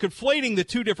 you're conflating the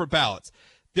two different ballots.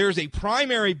 There's a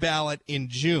primary ballot in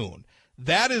June.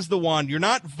 That is the one. You're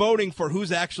not voting for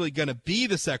who's actually going to be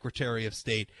the Secretary of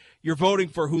State. You're voting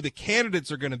for who the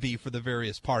candidates are going to be for the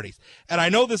various parties. And I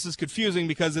know this is confusing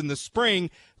because in the spring,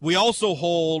 we also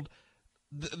hold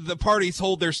the parties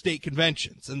hold their state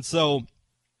conventions. And so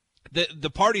the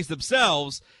parties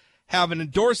themselves have an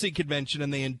endorsing convention,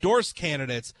 and they endorse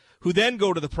candidates who then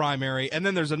go to the primary, and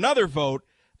then there's another vote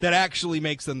that actually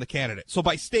makes them the candidate. So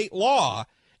by state law,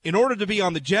 in order to be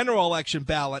on the general election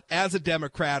ballot as a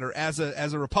Democrat or as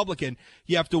a Republican,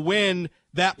 you have to win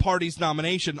that party's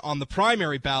nomination on the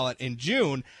primary ballot in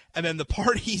June, and then the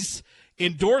parties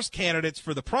endorse candidates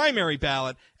for the primary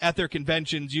ballot at their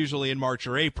conventions, usually in March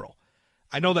or April.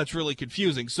 I know that's really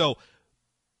confusing. So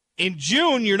in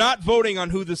June, you're not voting on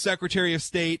who the Secretary of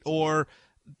State or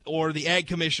the Ag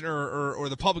Commissioner or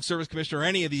the Public Service Commissioner or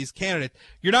any of these candidates.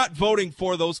 You're not voting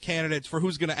for those candidates for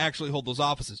who's going to actually hold those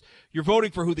offices. You're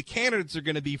voting for who the candidates are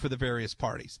going to be for the various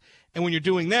parties. And when you're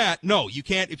doing that, no, you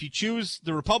can't. If you choose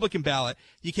the Republican ballot,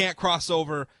 you can't cross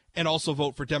over and also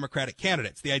vote for Democratic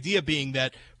candidates. The idea being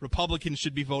that Republicans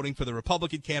should be voting for the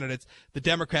Republican candidates, the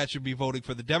Democrats should be voting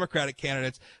for the Democratic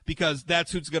candidates, because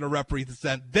that's who's going to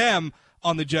represent them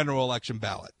on the general election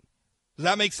ballot. Does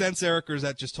that make sense, Eric, or is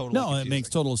that just totally confusing? No, it makes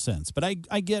total sense. But I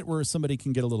get where somebody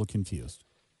can get a little confused.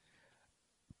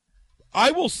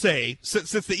 I will say,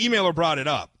 since the emailer brought it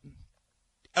up,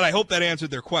 and I hope that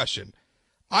answered their question,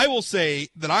 I will say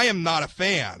that I am not a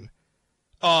fan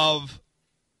of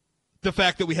the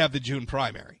fact that we have the June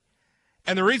primary.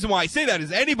 And the reason why I say that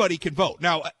is anybody can vote.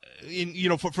 Now,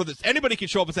 for this, anybody can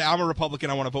show up and say, I'm a Republican,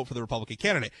 I want to vote for the Republican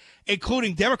candidate,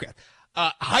 including Democrats.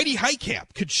 Heidi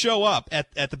Heitkamp could show up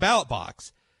at the ballot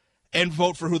box and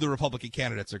vote for who the Republican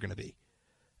candidates are going to be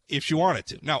if she wanted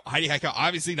to. Now, Heidi Heitkamp,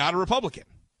 obviously not a Republican,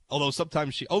 although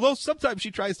sometimes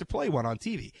she tries to play one on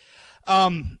TV.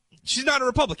 She's not a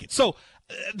Republican. So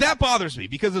that bothers me,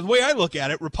 because the way I look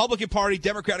at it, Republican Party,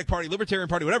 Democratic Party, Libertarian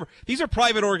Party, whatever, these are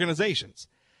private organizations.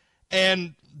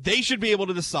 And they should be able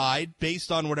to decide, based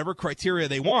on whatever criteria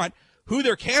they want, who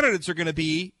their candidates are going to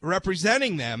be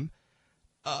representing them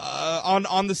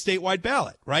on the statewide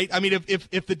ballot, right? I mean,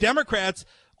 if the Democrats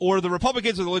or the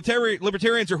Republicans or the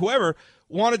Libertarians or whoever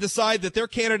want to decide that their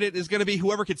candidate is going to be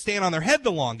whoever can stand on their head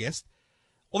the longest,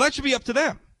 well, that should be up to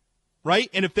them, right?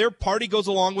 And if their party goes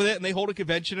along with it and they hold a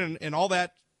convention and all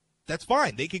that, that's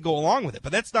fine. They can go along with it.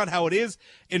 But that's not how it is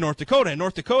in North Dakota. In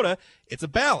North Dakota, it's a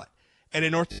ballot. And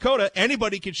in North Dakota,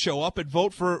 anybody can show up and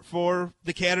vote for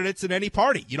the candidates in any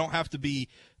party. You don't have to be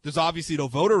 – there's obviously no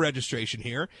voter registration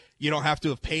here. You don't have to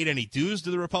have paid any dues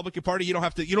to the Republican Party. You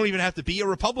don't even have to be a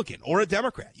Republican or a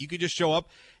Democrat. You could just show up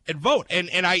and vote.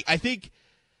 And I think,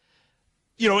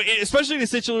 especially in a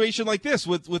situation like this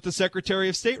with the Secretary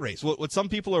of State race, what some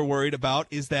people are worried about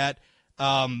is that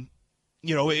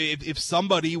if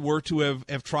somebody were to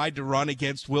have tried to run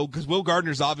against Will, because Will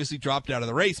Gardner's obviously dropped out of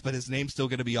the race, but his name's still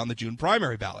going to be on the June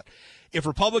primary ballot. If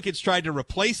Republicans tried to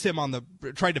replace him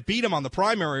tried to beat him on the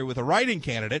primary with a write-in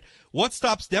candidate, what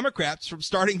stops Democrats from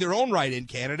starting their own write-in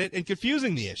candidate and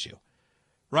confusing the issue,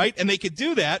 right? And they could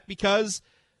do that because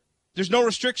there's no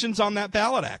restrictions on that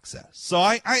ballot access. So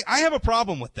I have a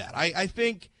problem with that. I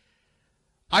think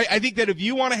that if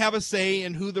you want to have a say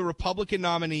in who the Republican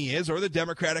nominee is or the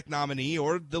Democratic nominee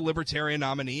or the Libertarian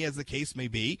nominee, as the case may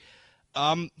be,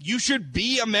 you should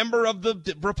be a member of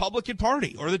the Republican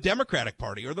Party or the Democratic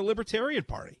Party or the Libertarian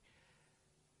Party.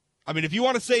 I mean, if you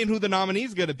want to say in who the nominee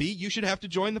is going to be, you should have to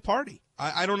join the party.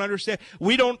 I don't understand.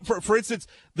 We don't, for instance,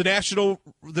 the National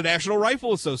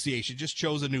Rifle Association just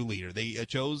chose a new leader. They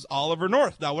chose Oliver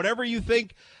North. Now, whatever you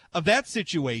think of that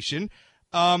situation,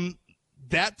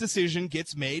 that decision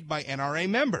gets made by NRA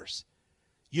members.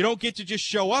 You don't get to just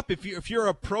show up if you're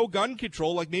a pro-gun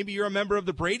control, like maybe you're a member of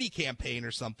the Brady campaign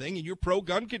or something, and you're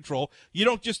pro-gun control. You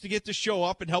don't just get to show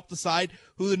up and help decide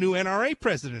who the new NRA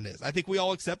president is. I think we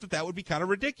all accept that would be kind of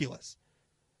ridiculous.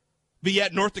 But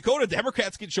yet, North Dakota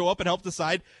Democrats can show up and help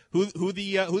decide who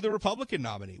the Republican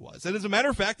nominee was. And as a matter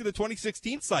of fact, in the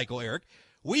 2016 cycle, Eric,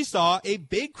 we saw a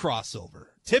big crossover.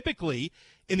 Typically,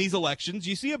 in these elections,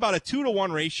 you see about a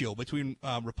 2-to-1 ratio between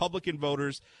Republican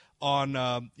voters on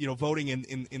voting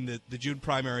in the June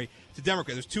primary to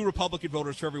Democrat. There's 2 Republican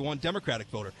voters for every 1 Democratic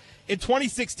voter. In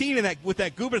 2016, with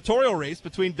that gubernatorial race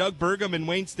between Doug Burgum and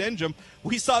Wayne Stenhjem,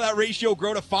 we saw that ratio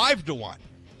grow to 5-to-1.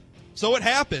 So it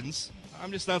happens.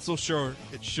 I'm just not so sure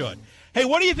it should. Hey,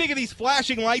 what do you think of these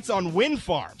flashing lights on wind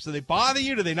farms? Do they bother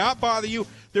you? Do they not bother you?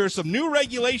 There are some new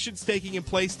regulations taking in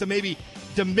place to maybe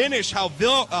diminish how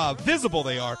visible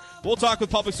they are. We'll talk with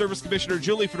Public Service Commissioner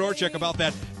Julie Fedorchak about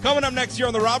that coming up next year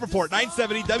on the Rob Report,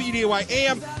 970 WDAY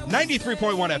AM,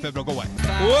 93.1 FM. Don't go away.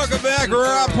 Welcome back.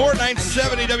 Rob Report,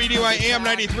 970 WDAY AM,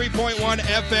 93.1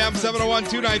 FM,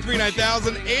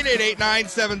 701-293-9000,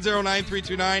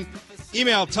 888-970-9329.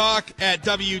 Email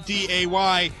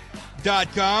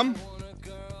talk@WDAY.com.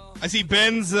 I see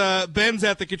Ben's at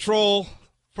the control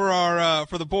for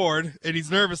the board, and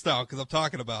he's nervous now because I'm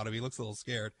talking about him. He looks a little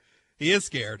scared. He is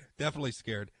scared, definitely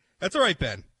scared. That's all right,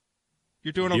 Ben.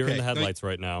 You're doing okay. You're in the headlights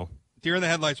right now. You're in the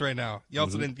headlights right now. You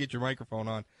also didn't get your microphone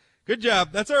on. Good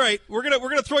job. That's all right. We're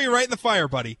gonna throw you right in the fire,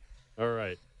 buddy. All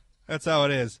right. That's how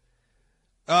it is.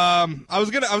 I was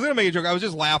gonna make a joke. I was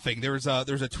just laughing. There's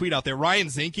a tweet out there. Ryan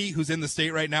Zinke, who's in the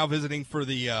state right now visiting for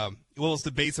the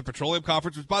Williston Basin Petroleum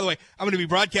Conference, which, by the way, I'm going to be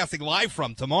broadcasting live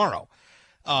from tomorrow.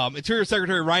 Interior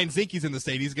Secretary Ryan Zinke's in the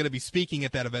state. He's going to be speaking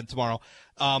at that event tomorrow.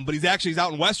 But he's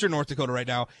out in western North Dakota right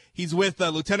now. He's with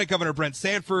Lieutenant Governor Brent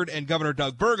Sanford and Governor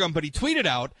Doug Burgum. But he tweeted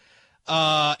out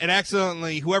and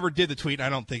accidentally, whoever did the tweet, I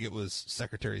don't think it was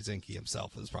Secretary Zinke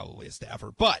himself. It was probably a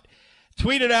staffer. But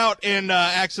tweeted out and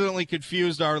accidentally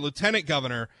confused our lieutenant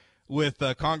governor with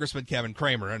Congressman Kevin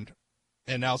Cramer, and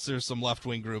now there's some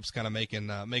left-wing groups kind of making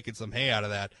some hay out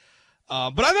of that.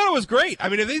 But I thought it was great. I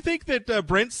mean, if they think that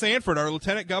Brent Sanford, our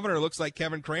lieutenant governor, looks like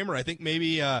Kevin Cramer, I think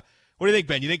maybe what do you think,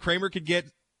 Ben? You think Cramer could get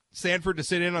Sanford to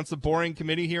sit in on some boring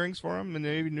committee hearings for him, and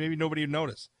maybe nobody would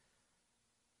notice?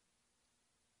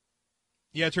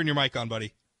 Yeah, turn your mic on,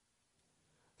 buddy.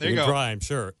 There you go. Try, I'm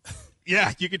sure.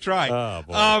 Yeah, you could try. Oh,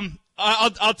 boy.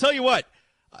 I'll tell you what.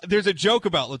 There's a joke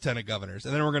about lieutenant governors,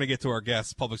 and then we're going to get to our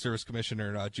guest, Public Service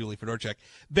Commissioner Julie Fedorchak.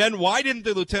 Ben, why didn't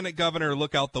the lieutenant governor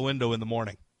look out the window in the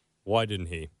morning? Why didn't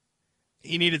he?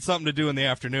 He needed something to do in the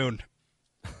afternoon.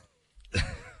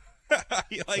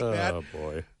 You like that? Oh,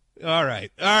 boy. All right.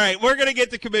 We're going to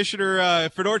get to Commissioner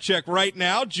Fedorchak right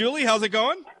now. Julie, how's it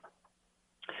going?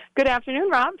 Good afternoon,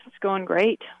 Rob. It's going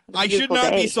great. I should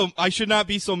not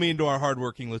be so mean to our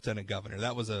hardworking lieutenant governor.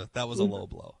 That was a low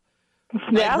blow.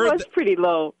 That was pretty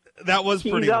low. That was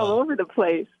pretty low. He's all over the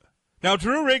place. Now,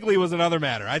 Drew Wrigley was another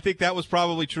matter. I think that was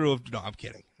probably true of. No, I'm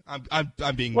kidding. I'm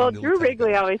being. Well, Drew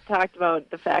Wrigley always talked about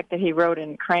the fact that he wrote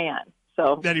in crayon.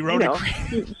 So that he wrote in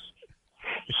crayon.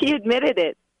 He admitted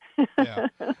it. Yeah,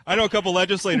 I know a couple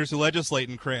legislators who legislate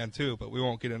in crayon too, but we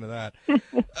won't get into that.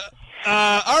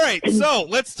 All right, so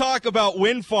let's talk about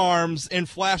wind farms and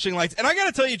flashing lights. And I got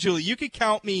to tell you, Julie, you could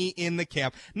count me in the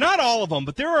camp. Not all of them,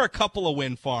 but there are a couple of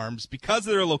wind farms because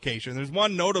of their location. There's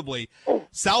one notably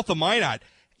south of Minot.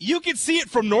 You can see it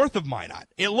from north of Minot.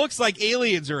 It looks like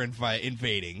aliens are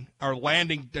invading, or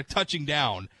landing, they're touching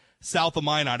down south of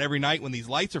Minot every night when these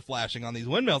lights are flashing on these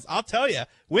windmills. I'll tell you,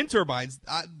 wind turbines,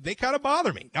 they kind of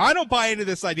bother me. Now, I don't buy into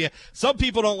this idea. Some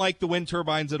people don't like the wind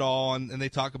turbines at all, and they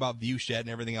talk about view shed and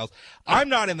everything else. I'm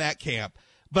not in that camp.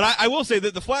 But I will say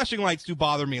that the flashing lights do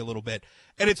bother me a little bit.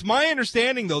 And it's my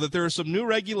understanding, though, that there are some new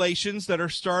regulations that are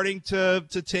starting to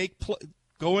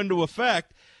go into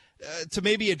effect to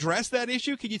maybe address that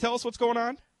issue. Can you tell us what's going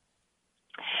on?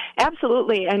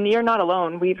 Absolutely, and you're not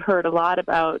alone. We've heard a lot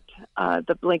about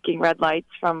the blinking red lights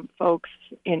from folks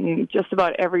in just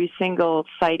about every single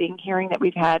sighting hearing that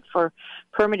we've had for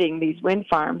permitting these wind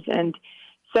farms. And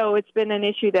so it's been an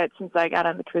issue that since I got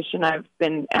on the commission, I've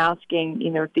been asking,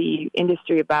 the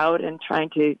industry about and trying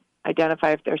to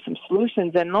identify if there's some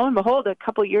solutions. And lo and behold, a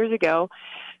couple years ago,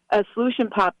 a solution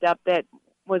popped up that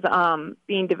was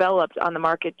being developed on the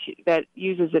market that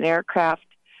uses an aircraft.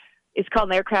 It's called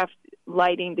an aircraft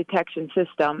lighting detection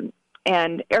system,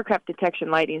 and aircraft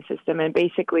detection lighting system, and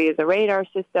basically is a radar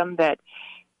system that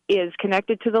is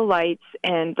connected to the lights,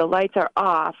 and the lights are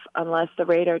off unless the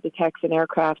radar detects an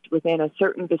aircraft within a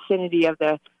certain vicinity of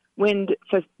the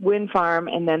wind farm,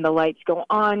 and then the lights go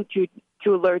on to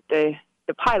alert the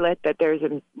pilot that there's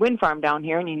a wind farm down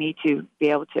here and you need to be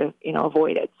able to,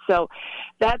 avoid it. So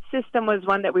that system was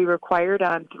one that we required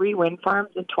on 3 wind farms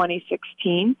in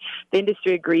 2016. The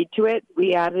industry agreed to it.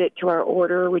 We added it to our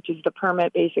order, which is the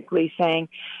permit basically saying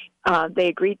they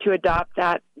agreed to adopt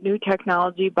that new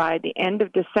technology by the end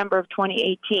of December of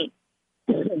 2018.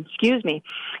 Excuse me.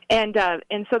 And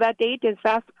so that date is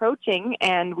fast approaching,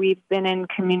 and we've been in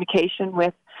communication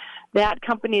with that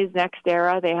company is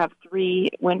NextEra. They have 3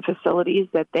 wind facilities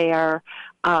that they are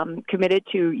committed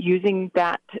to using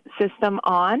that system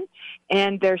on,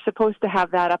 and they're supposed to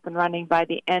have that up and running by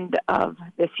the end of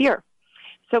this year.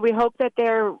 So we hope that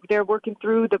they're working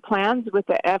through the plans with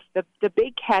the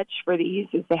big catch for these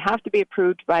is they have to be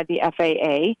approved by the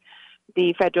FAA,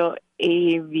 the Federal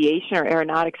Aviation or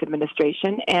Aeronautics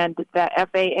Administration, and the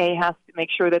FAA has to make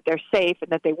sure that they're safe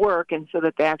and that they work, and so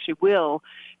that they actually will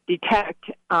detect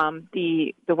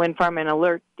the wind farm and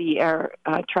alert the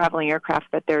traveling aircraft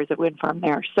that there is a wind farm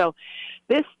there. So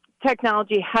this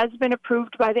technology has been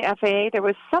approved by the FAA. There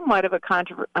was somewhat of a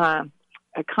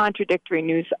contradictory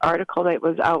news article that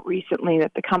was out recently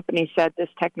that the company said this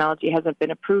technology hasn't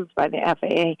been approved by the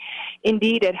FAA.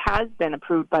 Indeed, it has been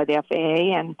approved by the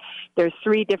FAA, and there's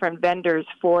 3 different vendors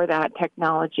for that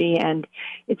technology, and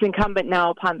it's incumbent now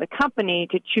upon the company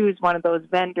to choose one of those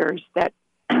vendors that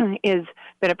is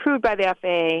been approved by the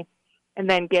FAA and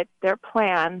then get their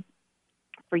plan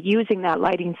for using that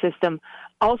lighting system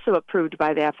also approved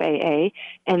by the FAA,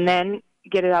 and then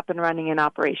get it up and running and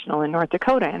operational in North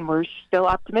Dakota. And we're still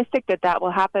optimistic that that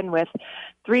will happen with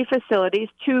 3 facilities,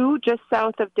 2 just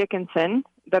south of Dickinson,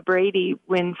 the Brady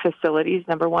wind facilities,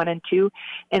 number 1 and 2,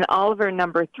 and Oliver,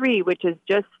 number 3, which is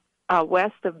just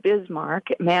west of Bismarck,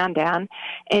 Mandan.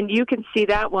 And you can see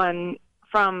that one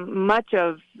from much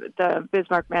of the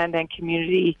Bismarck-Mandan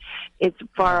community. It's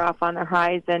far off on the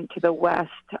horizon to the west.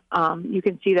 You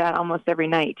can see that almost every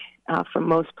night from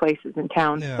most places in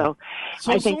town. Yeah.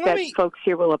 So I think that folks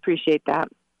here will appreciate that.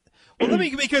 Well,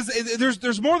 because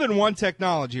there's more than one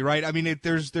technology, right? I mean,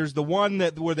 there's the one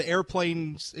that where the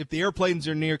airplanes, if the airplanes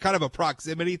are near, kind of a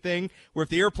proximity thing, where if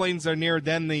the airplanes are near,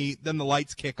 then the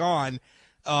lights kick on,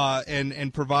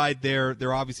 and provide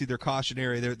their obviously their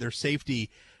cautionary, their safety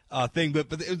thing. But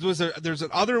there's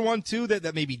another one too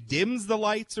that maybe dims the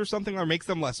lights or something, or makes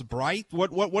them less bright.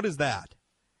 What is that?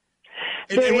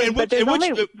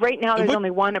 Right now, there's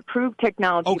only one approved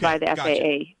technology by the FAA.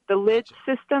 Gotcha. The lid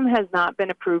system has not been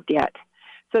approved yet.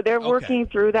 So they're working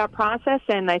through that process,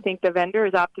 and I think the vendor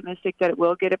is optimistic that it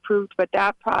will get approved. But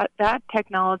that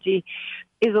technology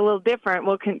is a little different,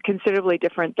 considerably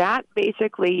different. That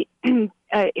basically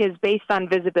is based on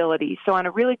visibility. So on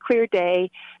a really clear day,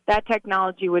 that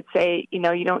technology would say, you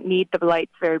don't need the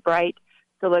lights very bright,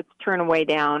 so let's turn them way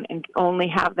down and only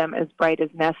have them as bright as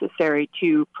necessary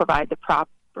to provide the proper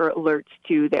alerts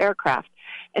to the aircraft.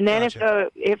 And then if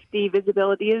the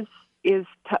visibility is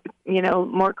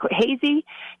more hazy,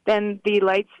 then the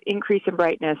lights increase in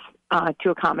brightness to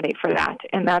accommodate for that,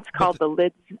 and that's called the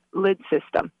lid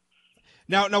system.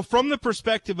 Now, from the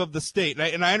perspective of the state,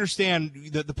 and I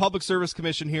understand that the Public Service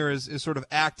Commission here is sort of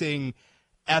acting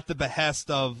at the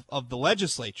behest of the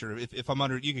legislature. If I'm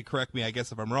under, you can correct me, I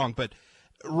guess, if I'm wrong. But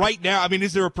right now, I mean,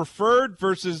 is there a preferred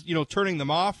versus turning them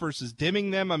off versus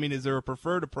dimming them? I mean, is there a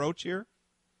preferred approach here?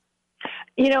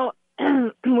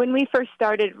 When we first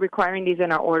started requiring these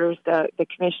in our orders, the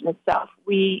commission itself,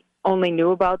 we only knew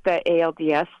about the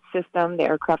ALDS system, the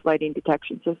aircraft lighting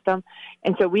detection system,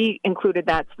 and so we included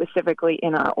that specifically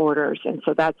in our orders, and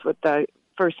so that's what the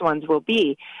first ones will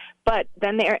be. But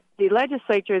then the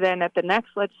legislature then at the next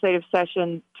legislative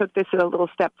session took this a little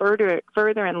step further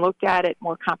and looked at it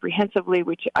more comprehensively,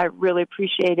 which I really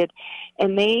appreciated,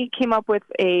 and they came up with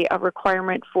a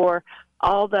requirement for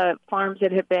all the farms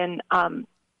that have been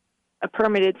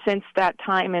permitted since that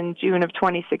time in June of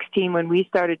 2016 when we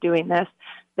started doing this,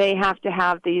 they have to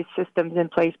have these systems in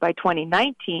place by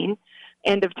 2019,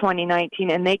 end of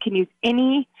 2019, and they can use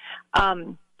any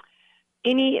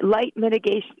light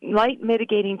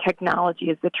mitigating technology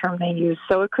is the term they use.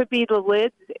 So it could be the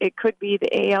lids, it could be the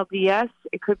ALDS,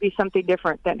 it could be something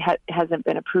different that hasn't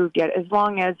been approved yet, as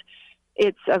long as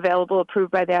it's available,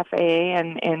 approved by the FAA,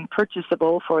 and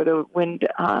purchasable for the wind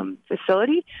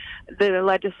facility. The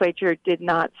legislature did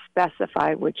not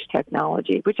specify which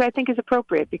technology, which I think is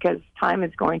appropriate because time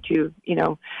is going to,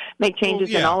 make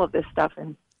changes in all of this stuff,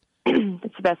 and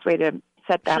it's the best way to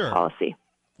set that policy.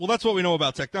 Well, that's what we know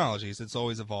about technologies. It's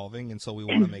always evolving, and so we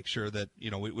want to make sure that, we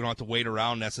don't have to wait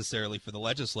around necessarily for the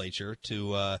legislature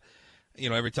to,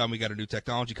 every time we got a new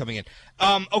technology coming in.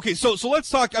 Okay, so let's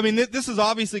talk. I mean, this is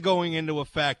obviously going into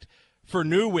effect for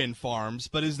new wind farms,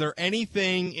 but is there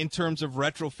anything in terms of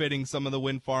retrofitting some of the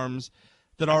wind farms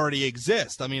that already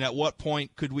exist? I mean, at what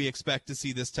point could we expect to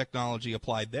see this technology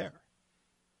applied there?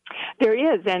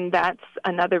 There is, and that's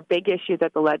another big issue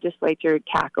that the legislature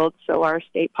tackled. So our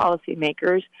state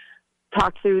policymakers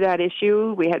talked through that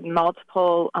issue. We had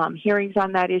multiple hearings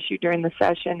on that issue during the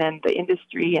session, and the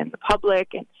industry and the public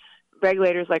and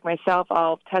regulators like myself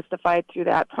all testified through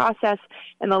that process.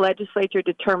 And the legislature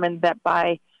determined that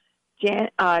by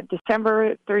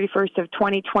December 31st of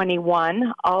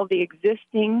 2021, all the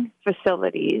existing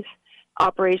facilities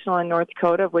operational in North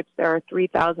Dakota, of which there are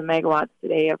 3,000 megawatts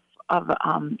today of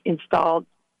installed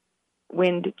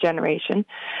wind generation,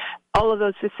 all of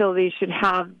those facilities should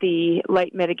have the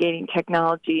light mitigating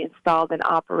technology installed and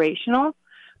operational,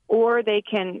 or they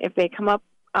can, if they come up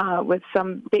with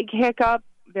some big hiccup,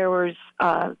 there is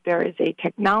a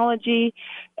technology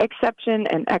exception,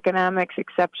 an economics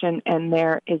exception, and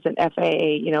there is an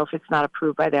FAA, if it's not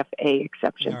approved by the FAA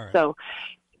exception. Right. So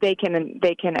they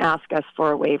can ask us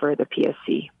for a waiver of the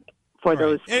PSC for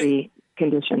those three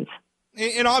conditions.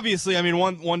 And obviously, I mean,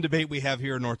 one debate we have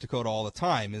here in North Dakota all the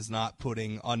time is not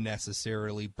putting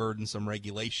unnecessarily burdensome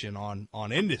regulation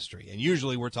on industry. And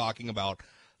usually we're talking about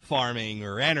farming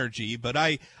or energy, but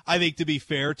I think to be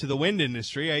fair to the wind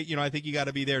industry, I think you got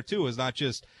to be there too. Is not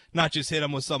just hit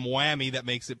them with some whammy that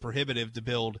makes it prohibitive to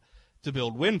build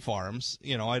wind farms.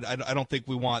 I don't think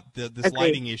we want this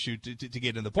lighting issue to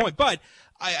get to the point. But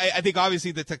I think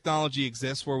obviously the technology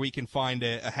exists where we can find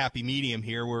a happy medium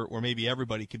here where maybe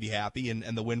everybody could be happy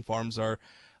and the wind farms are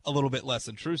a little bit less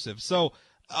intrusive. So,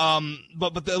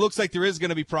 but it looks like there is going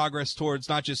to be progress towards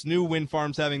not just new wind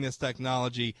farms having this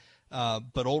technology,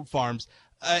 but old farms.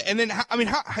 And then,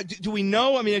 how do we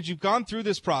know? I mean, as you've gone through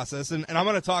this process, and I'm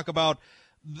going to talk about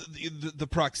the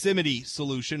proximity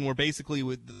solution, where basically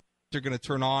they're going to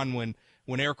turn on when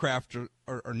aircraft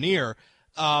are near.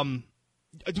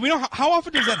 Do we know how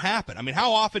often does that happen? I mean,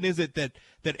 how often is it that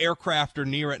aircraft are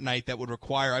near at night that would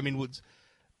require? I mean,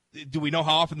 do we know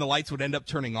how often the lights would end up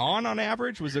turning on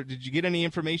average? Did you get any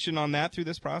information on that through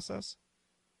this process?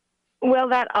 Well,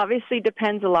 that obviously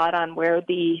depends a lot on where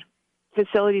the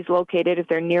facility is located. If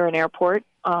they're near an airport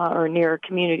or near a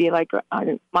community like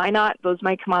Minot, those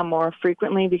might come on more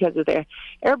frequently because of their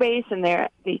air base and the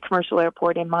commercial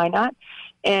airport in Minot.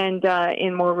 And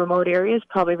in more remote areas,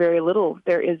 probably very little.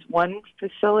 There is one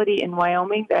facility in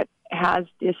Wyoming that has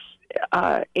this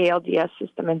ALDS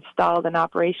system installed and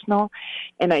operational.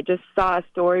 And I just saw a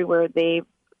story where they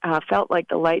felt like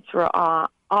the lights were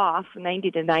off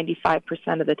 90 to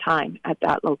 95% of the time at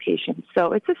that location.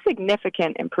 So it's a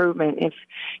significant improvement if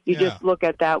you just look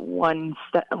at that one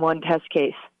test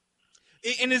case.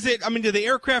 And is it, I mean, do the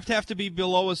aircraft have to be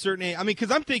below a certain, I mean,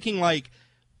 because I'm thinking like,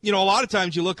 a lot of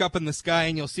times you look up in the sky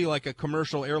and you'll see like a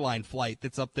commercial airline flight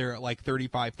that's up there at like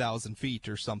 35,000 feet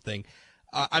or something.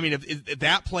 I mean, is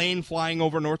that plane flying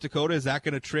over North Dakota, is that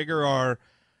going to trigger our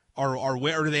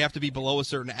where, or do they have to be below a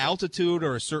certain altitude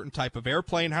or a certain type of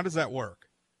airplane? How does that work?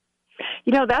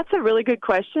 That's a really good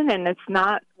question, and it's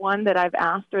not one that I've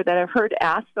asked or that I've heard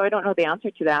asked, so I don't know the answer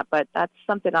to that, but that's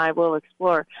something I will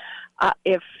explore.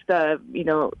 If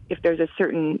there's a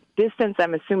certain distance,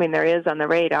 I'm assuming there is on the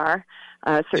radar,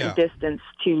 a certain distance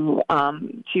to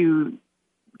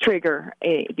trigger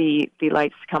the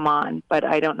lights to come on, but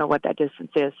I don't know what that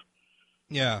distance is.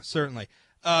 Yeah, certainly.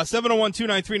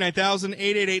 701-293-9000,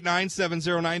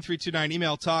 888-970-9329.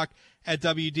 Email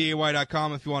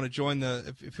talk@wday.com if you want to join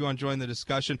the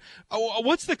discussion.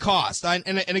 What's the cost? And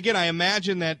again, I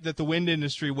imagine that the wind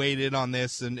industry weighed in on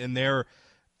this, and they're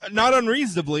not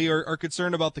unreasonably are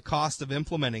concerned about the cost of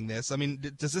implementing this. I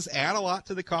mean, does this add a lot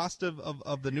to the cost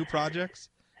of the new projects?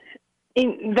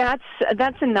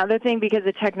 That's another thing, because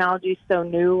the technology is so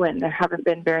new and there haven't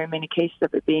been very many cases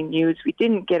of it being used. We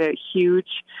didn't get a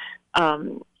huge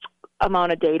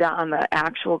amount of data on the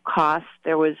actual cost.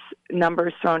 There was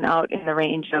numbers thrown out in the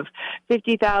range of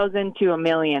 $50,000 to $1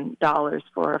 million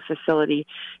for a facility,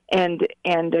 and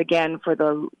again for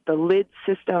the lid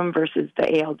system versus the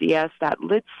ALDS. That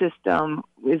lid system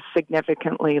is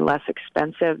significantly less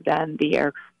expensive than the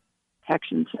air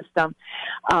protection system,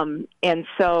 and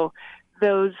so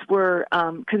those were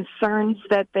concerns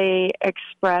that they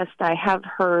expressed. I have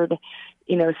heard,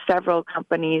 several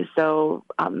companies, so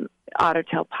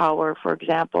Autotel Power, for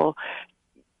example,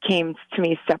 came to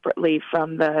me separately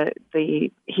from the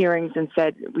hearings and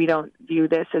said, we don't view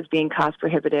this as being cost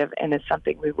prohibitive, and it's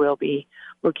something we will be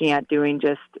looking at doing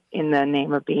just in the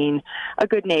name of being a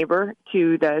good neighbor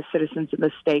to the citizens of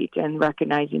the state and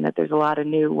recognizing that there's a lot of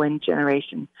new wind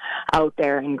generation out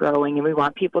there and growing, and we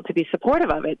want people to be supportive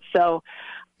of it. So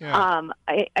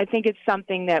I think it's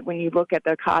something that when you look at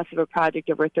the cost of a project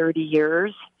over 30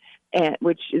 years,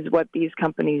 which is what these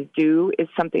companies do, is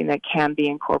something that can be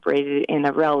incorporated in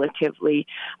a relatively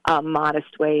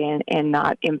modest way and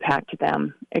not impact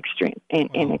them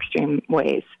in extreme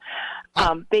ways.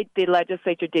 The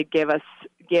legislature did give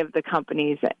the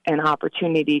companies an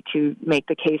opportunity to make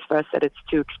the case for us that it's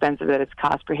too expensive, that it's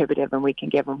cost prohibitive, and we can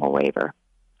give them a waiver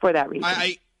for that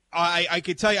reason. I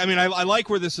could tell you. I mean, I like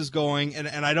where this is going,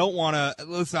 and I don't want to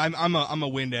listen. I'm a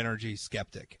wind energy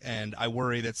skeptic, and I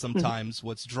worry that sometimes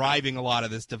what's driving a lot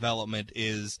of this development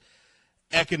is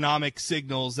economic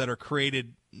signals that are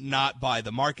created not by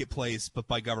the marketplace but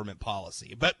by government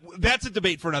policy. But that's a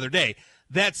debate for another day.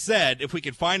 That said, if we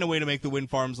could find a way to make the wind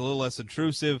farms a little less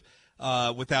intrusive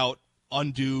without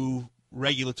undue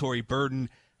regulatory burden,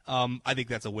 I think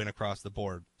that's a win across the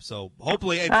board. So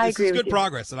hopefully this is good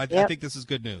progress, and I think this is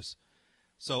good news.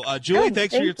 So, Julie,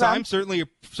 thanks for your time. Certainly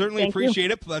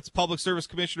appreciate it. That's Public Service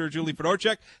Commissioner Julie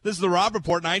Fedorchak. This is the Rob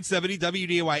Report, 970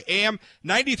 WDAY AM,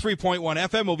 93.1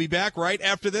 FM. We'll be back right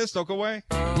after this. Don't go away.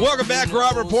 Welcome back,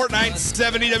 Rob Report,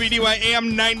 970 WDAY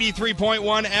AM,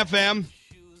 93.1 FM.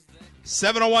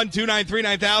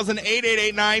 701-293-9000,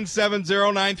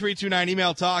 888-970-9329.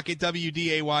 Email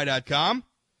talk@WDAY.com.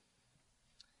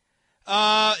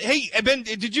 Hey, Ben,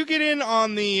 did you get in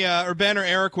on the or Ben or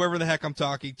Eric, whoever the heck I'm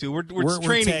talking to? We're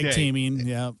training tag day. Teaming.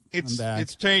 Yeah,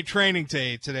 it's training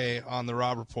day today on the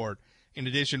Rob Report. In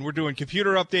addition, we're doing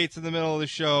computer updates in the middle of the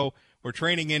show. We're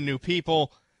training in new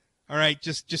people. All right,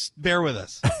 just bear with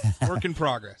us. Work in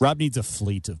progress. Rob needs a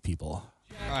fleet of people.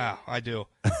 Wow, I do.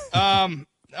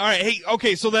 All right, hey,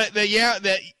 okay, so that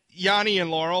Yanni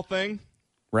and Laurel thing,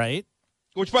 right?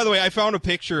 Which, by the way, I found a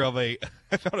picture of a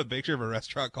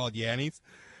restaurant called Yanni's.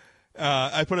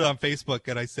 I put it on Facebook,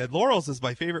 and I said, Laurel's is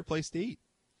my favorite place to eat.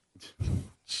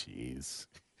 Jeez.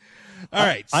 All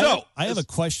right, so. I have a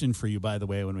question for you, by the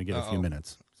way, when we get a few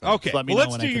minutes. So okay. Let me know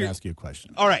when I can ask you a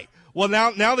question. All right. Well,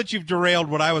 now that you've derailed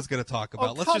what I was going to talk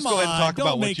about, let's just go ahead and talk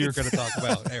about what you're going to talk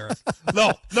about, Eric.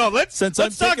 No, let's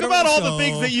talk about all the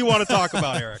things that you want to talk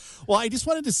about, Eric. Well, I just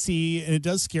wanted to see, and it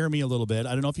does scare me a little bit.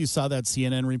 I don't know if you saw that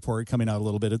CNN report coming out a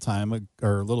little bit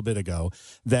ago,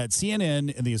 that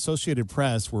CNN and the Associated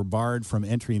Press were barred from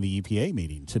entering the EPA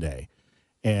meeting today.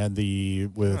 And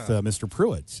Mr.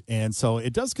 Pruitt. And so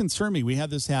it does concern me. We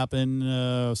had this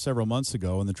happen several months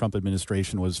ago, and the Trump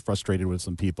administration was frustrated with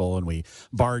some people, and we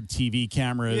barred TV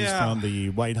cameras from the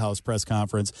White House press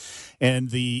conference. And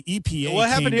the EPA. Well,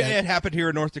 it happened here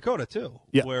in North Dakota too.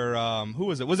 Yeah. Where who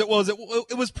was it?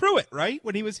 It was Pruitt, right?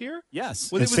 When he was here?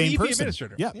 Yes. It was same the EPA person.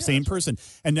 administrator. Yeah, same person.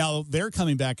 And now they're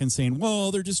coming back and saying,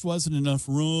 well, there just wasn't enough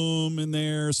room in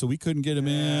there, so we couldn't get him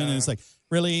in. And it's like,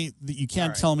 really, you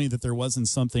can't tell me that there wasn't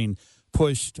something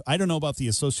pushed. I don't know about the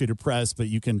Associated Press, but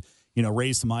you can,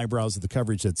 raise some eyebrows at the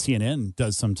coverage that CNN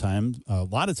does sometimes, a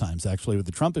lot of times actually, with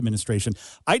the Trump administration.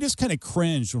 I just kind of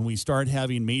cringe when we start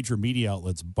having major media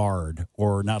outlets barred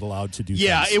or not allowed to do things.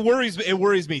 Yeah, it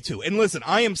worries me too. And listen,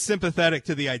 I am sympathetic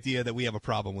to the idea that we have a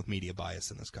problem with media bias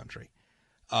in this country.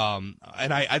 And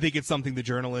I think it's something the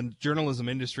journalism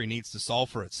industry needs to solve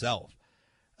for itself.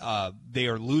 They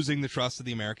are losing the trust of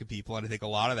the American people, and I think a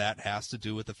lot of that has to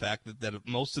do with the fact that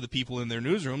most of the people in their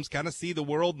newsrooms kind of see the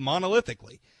world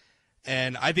monolithically.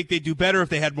 And I think they'd do better if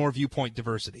they had more viewpoint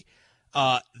diversity.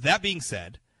 That being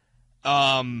said,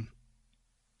 I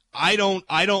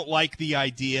don't like the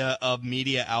idea of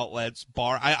media outlets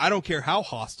I don't care how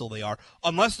hostile they are,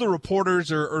 unless the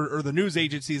reporters or the news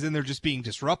agencies in there just being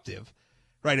disruptive,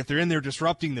 right? If they're in there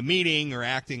disrupting the meeting or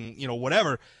acting,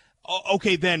 whatever.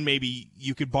 Okay, then maybe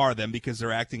you could bar them because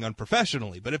they're acting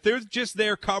unprofessionally. But if they're just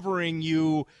there covering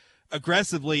you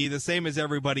aggressively the same as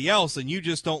everybody else, and you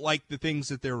just don't like the things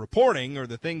that they're reporting or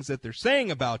the things that they're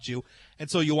saying about you, and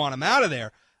so you want them out of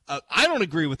there. I don't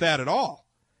agree with that at all.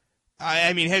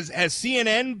 I mean, has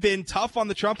CNN been tough on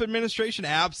the Trump administration?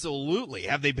 Absolutely.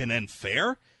 Have they been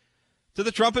unfair to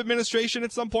the Trump administration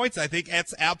at some points? I think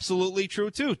that's absolutely true,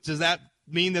 too. Does that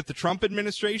mean that the Trump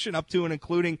administration, up to and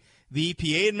including the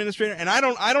EPA administrator, and I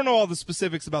don't know all the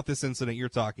specifics about this incident you're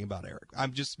talking about, Eric.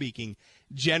 I'm just speaking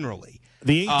generally.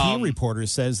 The AP reporter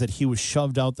says that he was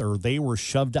shoved out, or they were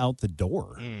shoved out the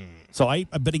door. So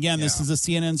but again, this is a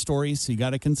CNN story, so you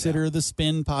got to consider the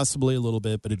spin possibly a little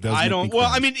bit, but it does.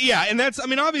 I mean, yeah, and that's, I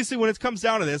mean, obviously when it comes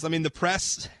down to this, I mean, the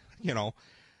press,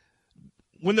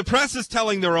 when the press is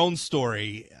telling their own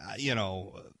story,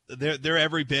 they're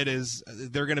every bit as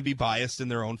they're going to be biased in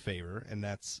their own favor, and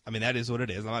that's, I mean, that is what it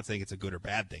is. I'm not saying it's a good or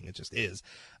bad thing; it just is.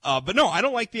 But no, I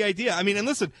don't like the idea. I mean, and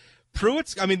listen,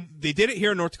 Pruitt's. I mean, they did it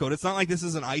here in North Dakota. It's not like this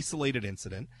is an isolated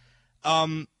incident.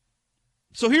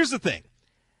 So here's the thing: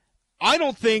 I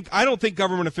don't think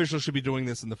government officials should be doing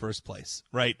this in the first place,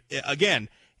 right? Again,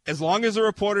 as long as the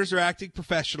reporters are acting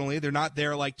professionally, they're not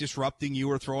there like disrupting you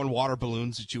or throwing water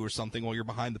balloons at you or something while you're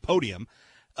behind the podium.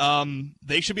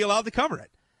 They should be allowed to cover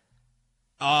it.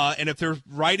 And if they're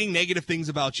writing negative things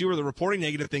about you or they're reporting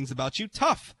negative things about you,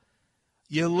 tough.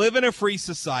 You live in a free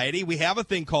society. We have a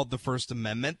thing called the First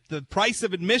Amendment. The price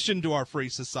of admission to our free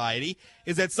society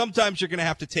is that sometimes you're going to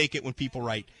have to take it when people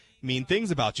write mean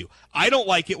things about you. I don't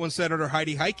like it when Senator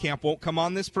Heidi Heitkamp won't come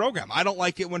on this program. I don't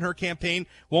like it when her campaign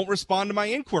won't respond to my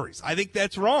inquiries. I think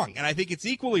that's wrong. And I think it's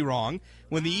equally wrong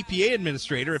when the EPA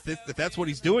administrator, if that's what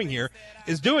he's doing here,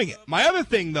 is doing it. My other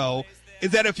thing, though,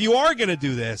 is that if you are going to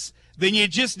do this, then you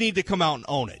just need to come out and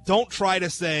own it. Don't try to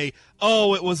say,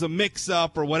 oh, it was a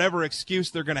mix-up or whatever excuse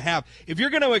they're going to have. If you're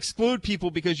going to exclude people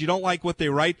because you don't like what they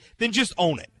write, then just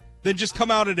own it. Then just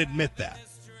come out and admit that.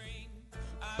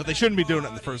 But they shouldn't be doing it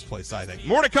in the first place, I think.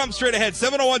 More to come straight ahead.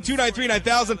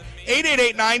 701-293-9000,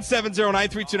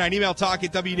 888-970-9329. Email talk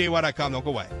at WDAY.com. Don't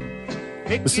go away.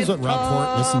 This is what Rob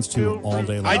Fort listens to all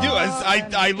day long. I do.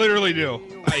 I literally do.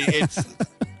 It's...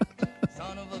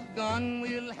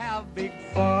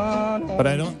 But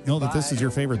I don't know that this is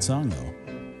your favorite song, though.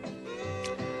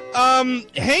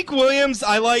 Hank Williams,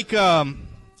 I like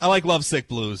Lovesick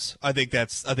Blues. I think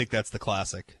that's the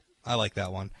classic. I like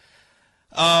that one.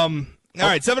 All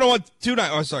right, 701-29.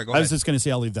 Oh, sorry, go ahead. I was just going to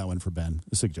say I'll leave that one for Ben,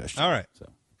 a suggestion. All right.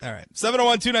 All right.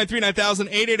 701-293-9000,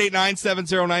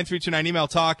 888-970-9329. Email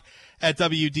talk at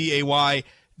WDAY.com.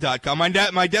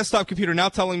 My desktop computer now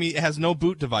telling me it has no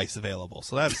boot device available.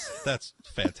 So that's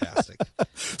fantastic.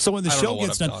 So when the show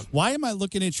gets done, why am I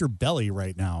looking at your belly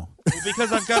right now? Well,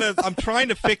 because I'm trying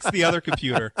to fix the other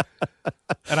computer,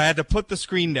 and I had to put the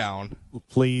screen down.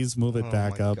 Please move it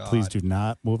back up. God. Please do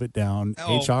not move it down.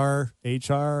 Oh.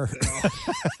 HR.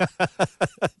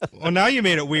 Well, now you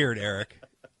made it weird, Eric.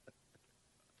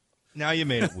 Now you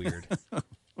made it weird.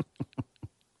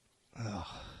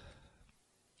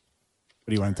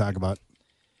 What do you want to talk about?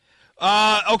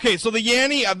 Okay, so the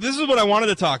Yanny. This is what I wanted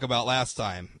to talk about last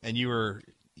time, and you're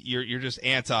just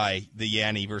anti the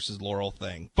Yanny versus Laurel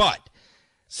thing. But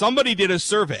somebody did a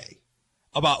survey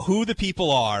about who the people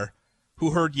are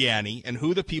who heard Yanny and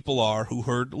who the people are who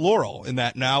heard Laurel in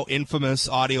that now infamous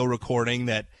audio recording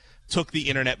that took the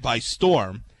internet by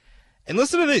storm. And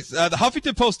listen to this: the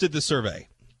Huffington Post did the survey,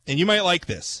 and you might like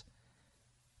this,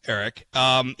 Eric.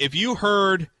 If you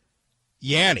heard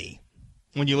Yanny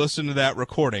when you listen to that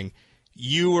recording,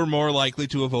 you were more likely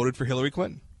to have voted for Hillary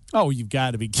Clinton. Oh, you've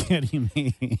got to be kidding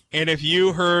me. And if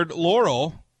you heard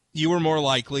Laurel, you were more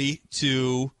likely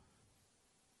to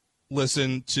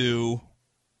listen to,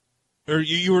 or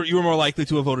you were more likely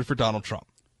to have voted for Donald Trump.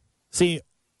 See,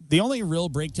 the only real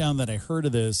breakdown that I heard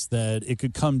of this, that it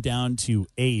could come down to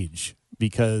age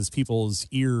because people's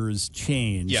ears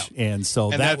change. Yeah. And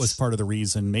so that was part of the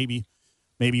reason. Maybe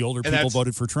older people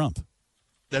voted for Trump.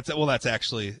 That's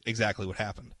actually exactly what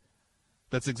happened.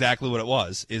 That's exactly what it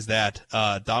was, is that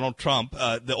Donald Trump,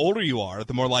 the older you are,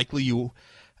 the more likely you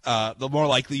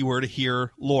were to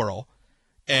hear Laurel,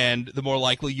 and the more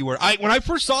likely you were. When I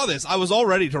first saw this, I was all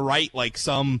ready to write like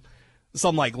some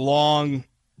like long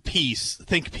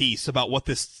think piece about what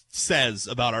this says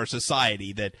about our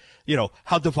society, that,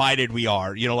 how divided we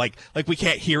are, like we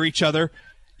can't hear each other.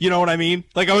 You know what I mean?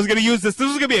 Like, I was going to use this. This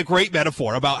was going to be a great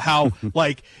metaphor about how,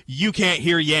 like, you can't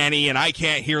hear Yanny and I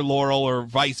can't hear Laurel, or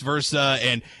vice versa.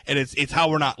 And it's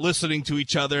how we're not listening to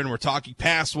each other and we're talking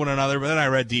past one another. But then I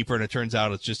read deeper, and it turns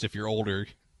out it's just if you're older.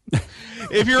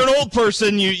 If you're an old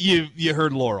person, you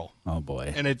heard Laurel. Oh,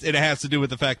 boy. And it has to do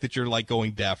with the fact that you're, like,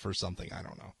 going deaf or something. I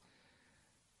don't know.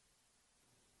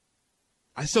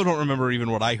 I still don't remember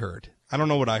even what I heard. I don't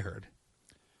know what I heard.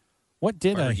 What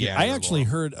did I hear? Yanny I or actually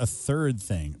Laurel. heard a third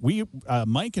thing.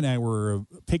 Mike and I were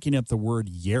picking up the word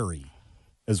Yeri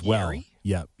as well. Yeri?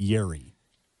 Yeah, Yeri.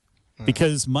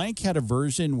 Because Mike had a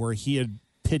version where he had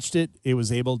pitched it. It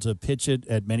was able to pitch it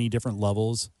at many different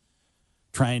levels,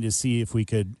 trying to see if we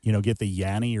could, get the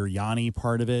Yanny or Yanni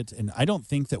part of it. And I don't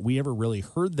think that we ever really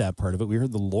heard that part of it. We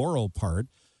heard the Laurel part.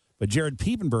 But Jared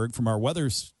Piepenberg from our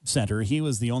weather center, he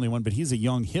was the only one, but he's a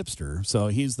young hipster. So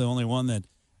he's the only one that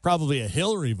probably a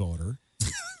Hillary voter.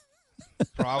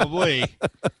 Probably.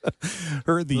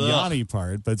 Heard the Yanni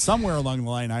part, but somewhere along the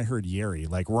line I heard Yeri,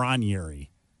 like Ron Yeri.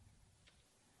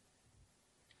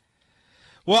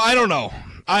 Well, I don't know.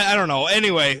 I don't know.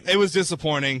 Anyway, it was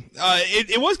disappointing.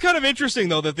 It was kind of interesting,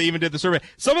 though, that they even did the survey.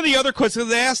 Some of the other questions,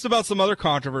 they asked about some other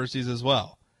controversies as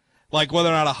well, like whether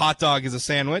or not a hot dog is a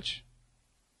sandwich.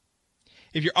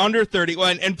 If you're under 30,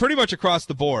 well, and pretty much across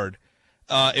the board,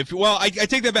 I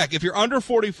take that back. If you're under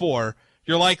 44,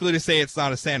 you're likely to say it's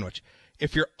not a sandwich.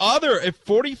 If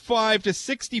 45 to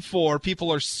 64,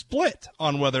 people are split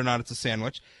on whether or not it's a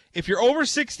sandwich. If you're over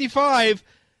 65,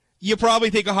 you probably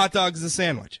think a hot dog is a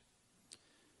sandwich.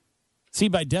 See,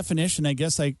 by definition, I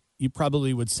guess you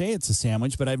probably would say it's a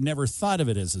sandwich, but I've never thought of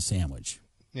it as a sandwich.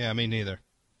 Yeah, me neither.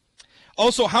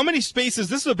 Also, how many spaces,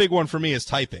 this is a big one for me, is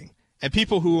typing. And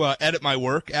people who edit my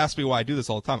work ask me why I do this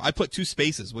all the time. I put 2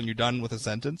 spaces when you're done with a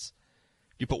sentence.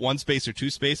 You put 1 space or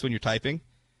 2 space when you're typing.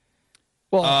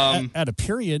 Well, at a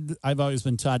period, I've always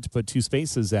been taught to put 2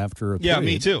 spaces after a period. Yeah,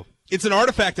 me too. It's an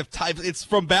artifact of type. It's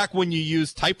from back when you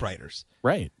used typewriters.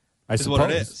 Right. I suppose. What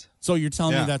it is. So you're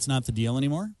telling me that's not the deal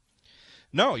anymore?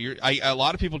 No, a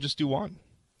lot of people just do 1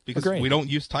 because we don't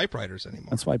use typewriters anymore.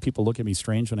 That's why people look at me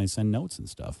strange when I send notes and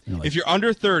stuff. If you're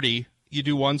under 30, you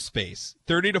do 1 space.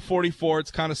 30 to 44,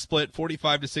 it's kind of split.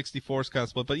 45 to 64 is kind of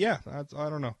split. But yeah, I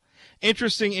don't know.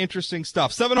 Interesting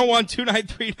stuff.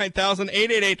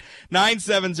 701-293-9000,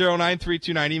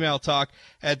 888-970-9329. Email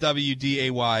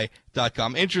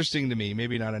talk@wday.com. Interesting to me.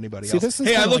 Maybe not anybody else. See, this is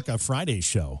kind of like a Friday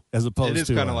show as opposed to... It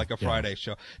is kind of like a Friday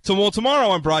show. Tomorrow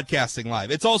I'm broadcasting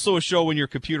live. It's also a show when your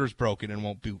computer's broken and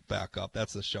won't boot back up.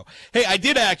 That's the show. Hey,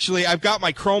 I've got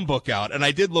my Chromebook out, and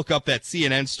I did look up that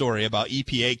CNN story about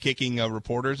EPA kicking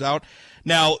reporters out.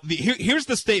 Now, here's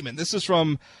the statement. This is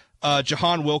from...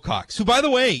 Jahan Wilcox, who, by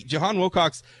the way, Jahan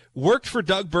Wilcox worked for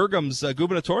Doug Burgum's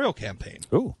gubernatorial campaign.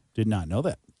 Oh, did not know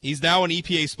that. He's now an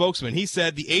EPA spokesman. He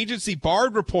said the agency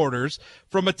barred reporters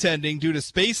from attending due to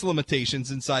space limitations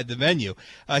inside the venue.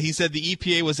 He said the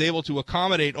EPA was able to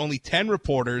accommodate only 10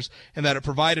 reporters and that it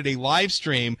provided a live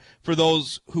stream for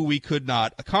those who we could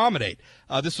not accommodate.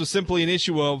 This was simply an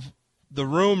issue of the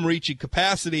room reaching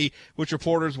capacity, which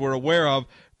reporters were aware of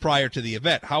prior to the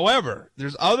event. However,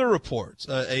 there's other reports.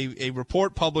 A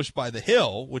report published by The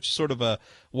Hill, which is sort of a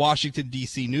Washington,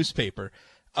 D.C. newspaper,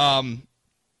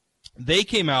 they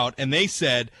came out and they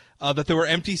said that there were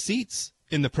empty seats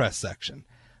in the press section,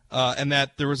 and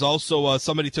that there was also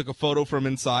somebody took a photo from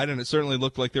inside, and it certainly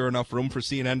looked like there were enough room for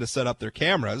CNN to set up their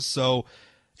cameras. So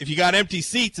if you got empty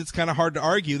seats, it's kind of hard to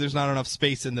argue there's not enough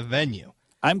space in the venue.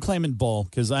 I'm claiming bull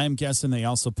because I'm guessing they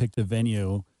also picked a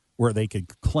venue where they could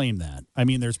claim that. I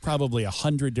mean, there's probably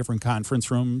 100 different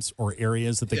conference rooms or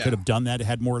areas that they could have done that. It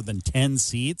had more than 10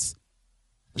 seats.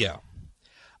 Yeah.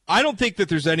 I don't think that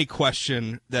there's any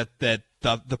question that the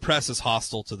press is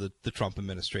hostile to the Trump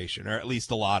administration, or at least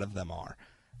a lot of them are.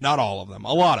 Not all of them.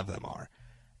 A lot of them are.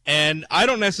 And I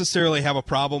don't necessarily have a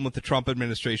problem with the Trump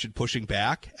administration pushing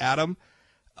back at him.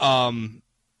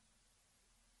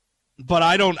 But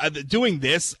I don't. Doing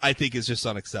this, I think, is just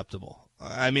unacceptable.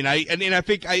 I mean, I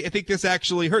think this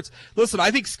actually hurts. Listen,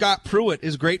 I think Scott Pruitt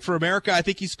is great for America. I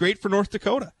think he's great for North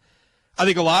Dakota. I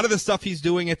think a lot of the stuff he's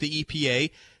doing at the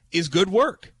EPA is good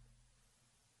work.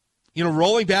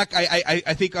 Rolling back,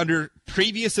 I think under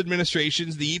previous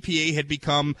administrations, the EPA had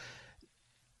become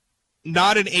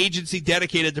not an agency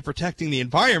dedicated to protecting the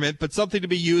environment, but something to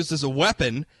be used as a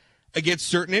weapon against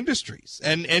certain industries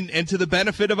and to the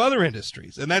benefit of other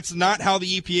industries. And that's not how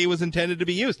the EPA was intended to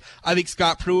be used. I think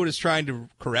Scott Pruitt is trying to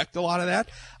correct a lot of that.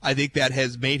 I think that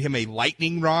has made him a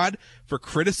lightning rod for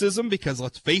criticism because,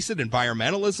 let's face it,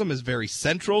 environmentalism is very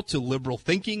central to liberal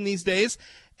thinking these days,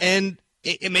 and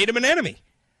it made him an enemy.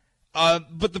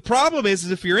 But the problem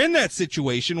is if you're in that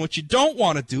situation, what you don't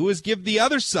want to do is give the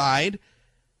other side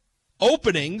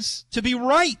openings to be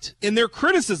right in their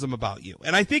criticism about you.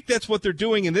 And I think that's what they're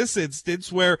doing in this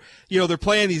instance where, they're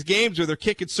playing these games where they're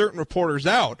kicking certain reporters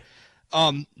out.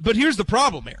 But here's the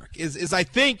problem, Eric, is I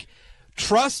think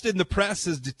trust in the press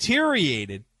has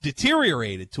deteriorated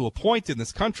deteriorated to a point in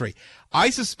this country. I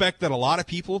suspect that a lot of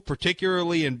people,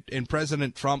 particularly in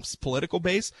President Trump's political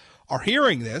base, are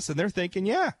hearing this and they're thinking,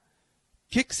 yeah,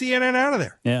 kick CNN out of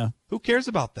there. Yeah. Who cares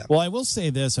about them? Well, I will say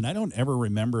this, and I don't ever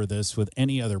remember this with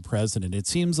any other president. It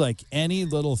seems like any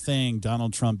little thing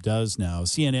Donald Trump does now,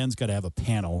 CNN's got to have a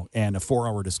panel and a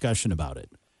 4-hour discussion about it.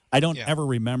 I don't ever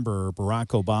remember Barack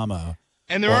Obama.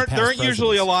 And there aren't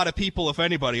usually a lot of people, if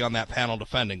anybody, on that panel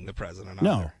defending the president.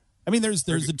 No. Either. I mean, there's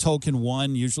a token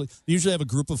one. Usually they have a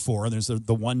group of 4, and there's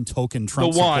the one token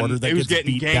Trump supporter that gets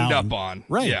getting beat ganged down. up on.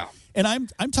 Right. Yeah. And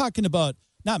I'm talking about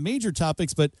not major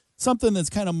topics, but something that's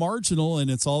kind of marginal,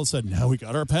 and it's all of a sudden, now we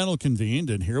got our panel convened,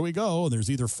 and here we go. And there's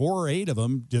either 4 or 8 of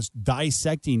them just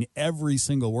dissecting every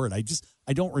single word.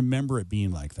 I don't remember it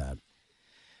being like that.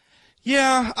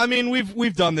 Yeah, I mean,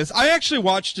 we've done this. I actually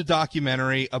watched a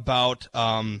documentary about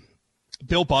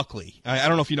Bill Buckley. I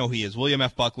don't know if you know who he is, William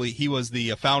F. Buckley. He was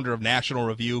the founder of National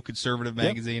Review, conservative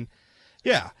magazine.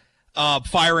 Yep. Yeah,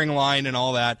 Firing Line and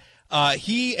all that.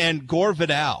 He and Gore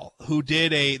Vidal, who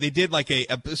did like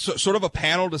a sort of a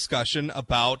panel discussion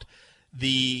about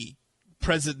the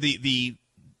the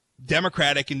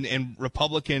Democratic and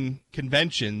Republican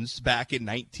conventions back in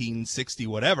 1960,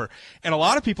 whatever. And a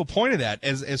lot of people pointed that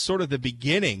as sort of the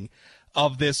beginning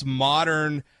of this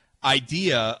modern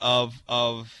idea of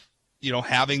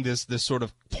having this sort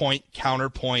of point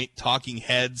counterpoint talking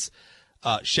heads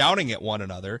shouting at one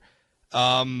another.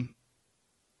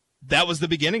 That was the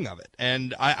beginning of it.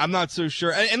 And I'm not so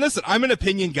sure. And listen, I'm an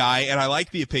opinion guy, and I like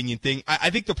the opinion thing.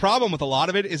 I think the problem with a lot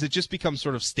of it is it just becomes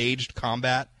sort of staged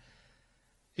combat.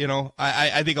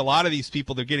 I think a lot of these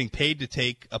people, they're getting paid to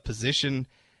take a position,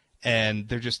 and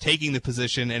they're just taking the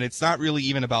position, and it's not really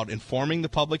even about informing the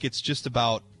public. It's just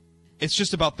about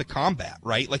the combat,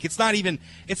 right? Like it's not even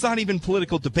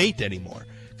political debate anymore.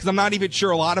 Because I'm not even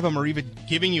sure a lot of them are even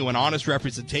giving you an honest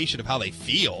representation of how they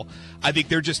feel. I think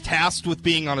they're just tasked with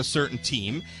being on a certain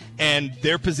team, and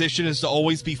their position is to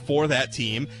always be for that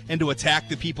team and to attack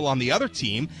the people on the other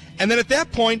team. And then at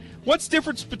that point, what's the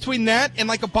difference between that and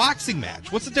like a boxing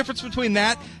match? What's the difference between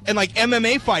that and like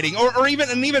MMA fighting? Or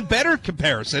even an even better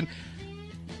comparison,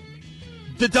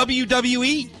 the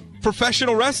WWE,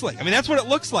 professional wrestling. I mean, that's what it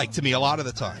looks like to me a lot of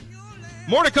the time.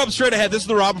 More to come straight ahead. This is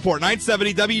the Rob Report,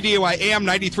 970 WDAY AM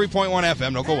 93.1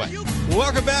 FM. Don't go away.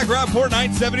 Welcome back. Rob Report,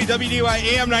 970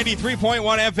 WDAY AM 93.1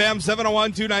 FM,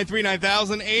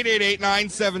 701-293-9000,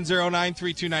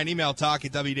 888-970-9329. Email talk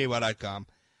at WDAY.com.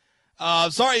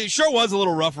 Sorry, it sure was a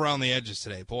little rough around the edges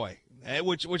today, boy.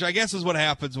 Which I guess is what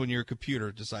happens when your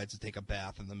computer decides to take a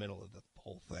bath in the middle of the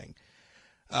whole thing.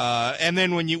 And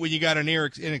then when you got an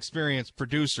inexperienced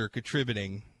producer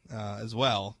contributing as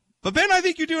well. But, Ben, I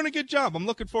think you're doing a good job. I'm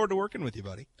looking forward to working with you,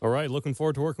 buddy. All right, looking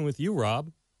forward to working with you,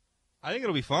 Rob. I think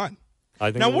it'll be fun. I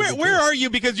think now, where are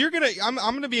you? Because I'm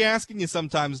gonna be asking you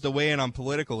sometimes to weigh in on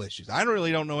political issues. I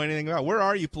don't know anything about. Where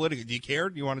are you politically? Do you care?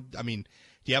 Do you want to? I mean,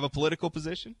 do you have a political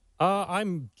position?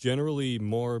 I'm generally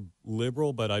more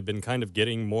liberal, but I've been kind of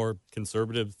getting more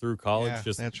conservative through college. Yeah,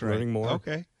 just that's right. learning more.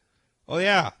 Okay. Well,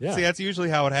 yeah. Yeah. See, that's usually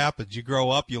how it happens. You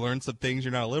grow up, you learn some things,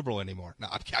 you're not a liberal anymore. No,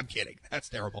 I'm kidding. That's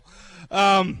terrible.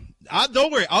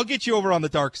 Don't worry. I'll get you over on the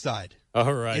dark side.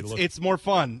 All right. It's more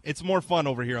fun. It's more fun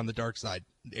over here on the dark side,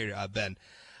 Ben.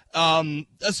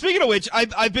 Speaking of which,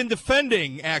 I've been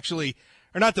defending, actually,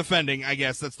 or not defending, I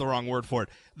guess that's the wrong word for it,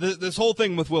 this whole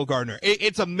thing with Will Gardner.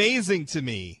 It's amazing to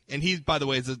me, and he, by the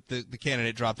way, is the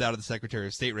candidate dropped out of the Secretary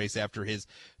of State race after his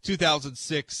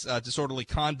 2006 disorderly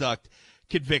conduct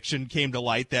conviction came to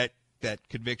light. That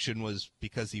conviction was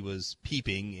because he was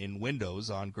peeping in windows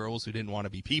on girls who didn't want to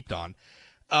be peeped on.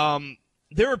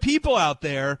 There are people out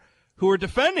there who are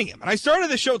defending him. And I started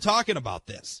the show talking about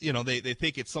this. They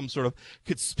think it's some sort of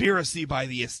conspiracy by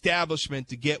the establishment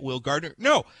to get Will Gardner.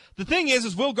 No, the thing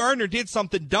is Will Gardner did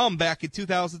something dumb back in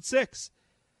 2006.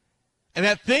 And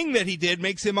that thing that he did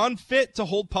makes him unfit to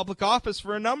hold public office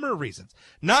for a number of reasons.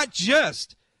 Not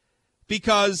just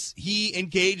because he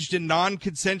engaged in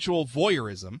non-consensual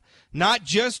voyeurism, not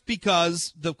just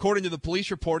because, according to the police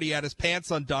report, he had his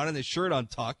pants undone and his shirt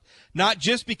untucked, not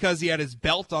just because he had his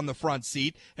belt on the front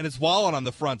seat and his wallet on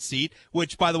the front seat,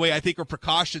 which, by the way, I think are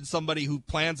precautions somebody who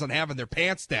plans on having their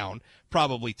pants down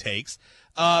probably takes,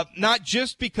 not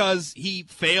just because he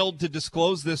failed to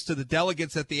disclose this to the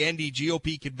delegates at the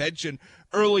NDGOP convention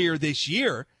earlier this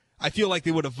year. I feel like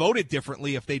they would have voted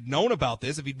differently if they'd known about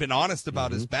this, if he'd been honest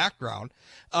about his background.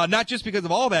 Not just because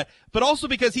of all that, but also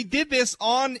because he did this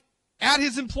at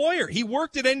his employer. He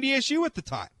worked at NDSU at the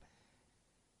time.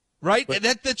 Right? But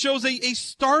that shows a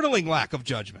startling lack of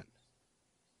judgment.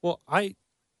 Well, I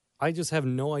I just have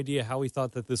no idea how he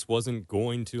thought that this wasn't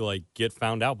going to, like, get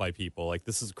found out by people. Like,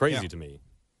 this is crazy to me.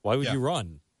 Why would you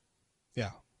run?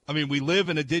 Yeah. I mean, we live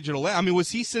in a digital. I mean,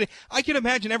 was he sitting? I can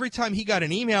imagine every time he got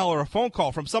an email or a phone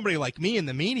call from somebody like me in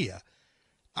the media.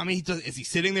 I mean, is he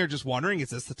sitting there just wondering, is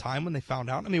this the time when they found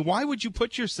out? I mean, why would you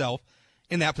put yourself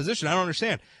in that position? I don't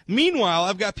understand. Meanwhile,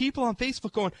 I've got people on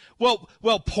Facebook going, well,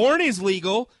 porn is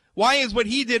legal. Why is what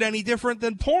he did any different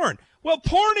than porn? Well,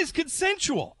 porn is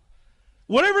consensual.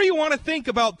 Whatever you want to think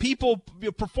about people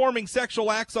performing sexual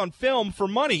acts on film for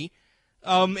money,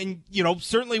 and, you know,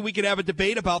 certainly we could have a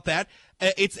debate about that.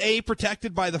 It's A,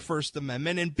 protected by the First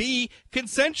Amendment, and B,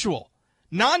 consensual.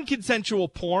 Non-consensual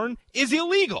porn is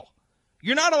illegal.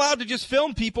 You're not allowed to just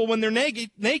film people when they're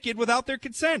naked without their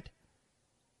consent.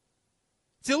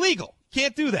 It's illegal.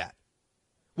 Can't do that.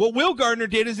 What Will Gardner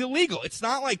did is illegal. It's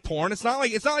not like porn. It's not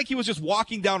like he was just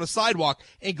walking down a sidewalk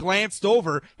and glanced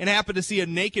over and happened to see a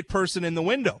naked person in the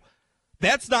window.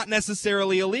 That's not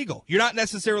necessarily illegal. You're not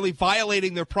necessarily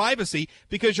violating their privacy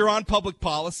because you're on public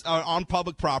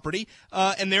property,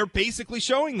 and they're basically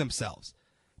showing themselves.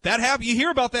 You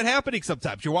hear about that happening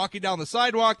sometimes. You're walking down the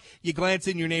sidewalk, you glance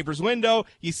in your neighbor's window,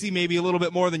 you see maybe a little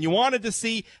bit more than you wanted to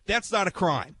see. That's not a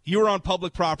crime. You were on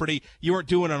public property. You weren't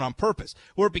doing it on purpose.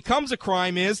 Where it becomes a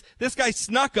crime is this guy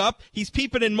snuck up. He's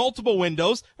peeping in multiple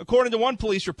windows. According to one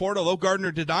police report, although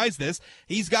Gardner denies this,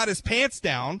 he's got his pants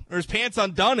down, or his pants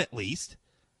undone at least.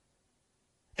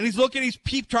 And he's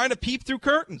trying to peep through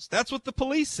curtains. That's what the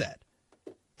police said.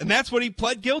 And that's what he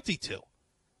pled guilty to.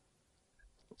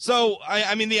 So,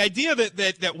 I mean, the idea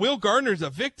that Will Gardner's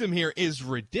a victim here is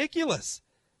ridiculous.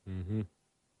 Mm-hmm.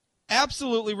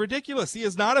 Absolutely ridiculous. He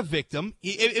is not a victim.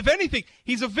 If anything,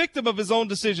 he's a victim of his own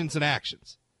decisions and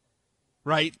actions.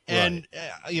 Right? And,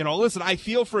 listen, I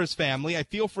feel for his family. I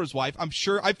feel for his wife. I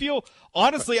feel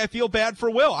bad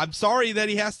for Will. I'm sorry that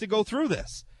he has to go through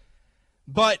this.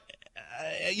 But,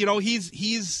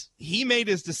 he made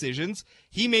his decisions.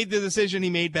 He made the decision he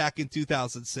made back in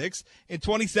 2006. In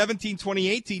 2017,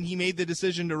 2018, he made the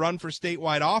decision to run for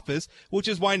statewide office, which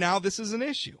is why now this is an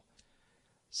issue.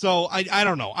 So I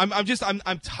don't know.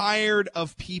 I'm tired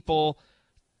of people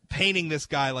painting this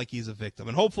guy like he's a victim.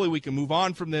 And hopefully we can move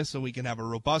on from this and we can have a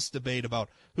robust debate about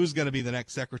who's going to be the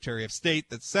next Secretary of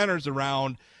State that centers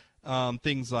around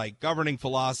things like governing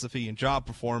philosophy and job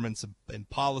performance and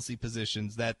policy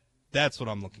positions. That's what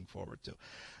I'm looking forward to.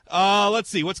 Let's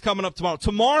see what's coming up tomorrow.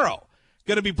 Tomorrow,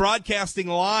 going to be broadcasting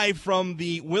live from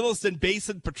the Williston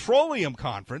Basin Petroleum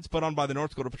Conference put on by the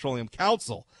North Dakota Petroleum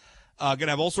Council. Going to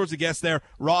have all sorts of guests there.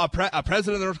 President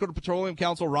of the North Dakota Petroleum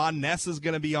Council, Ron Ness, is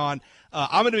going to be on.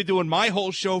 I'm going to be doing my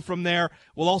whole show from there.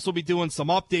 We'll also be doing some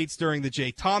updates during the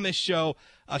Jay Thomas show.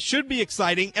 Should be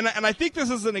exciting. And I think this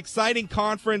is an exciting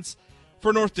conference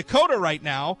for North Dakota right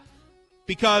now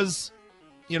because –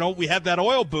 we had that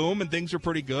oil boom and things are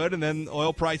pretty good, and then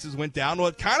oil prices went down. Well,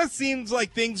 it kind of seems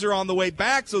like things are on the way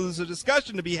back, so there's a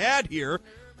discussion to be had here.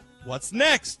 What's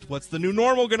next? What's the new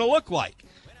normal going to look like?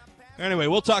 Anyway,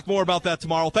 we'll talk more about that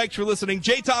tomorrow. Thanks for listening.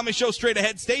 Jay Thomas Show straight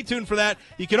ahead. Stay tuned for that.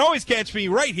 You can always catch me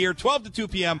right here, 12 to 2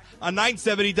 p.m. on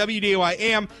 970 WDAY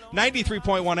AM,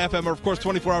 93.1 FM, or, of course,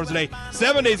 24 hours a day,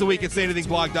 7 days a week at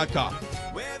sayanythingblog.com.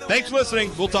 Thanks for listening.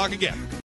 We'll talk again.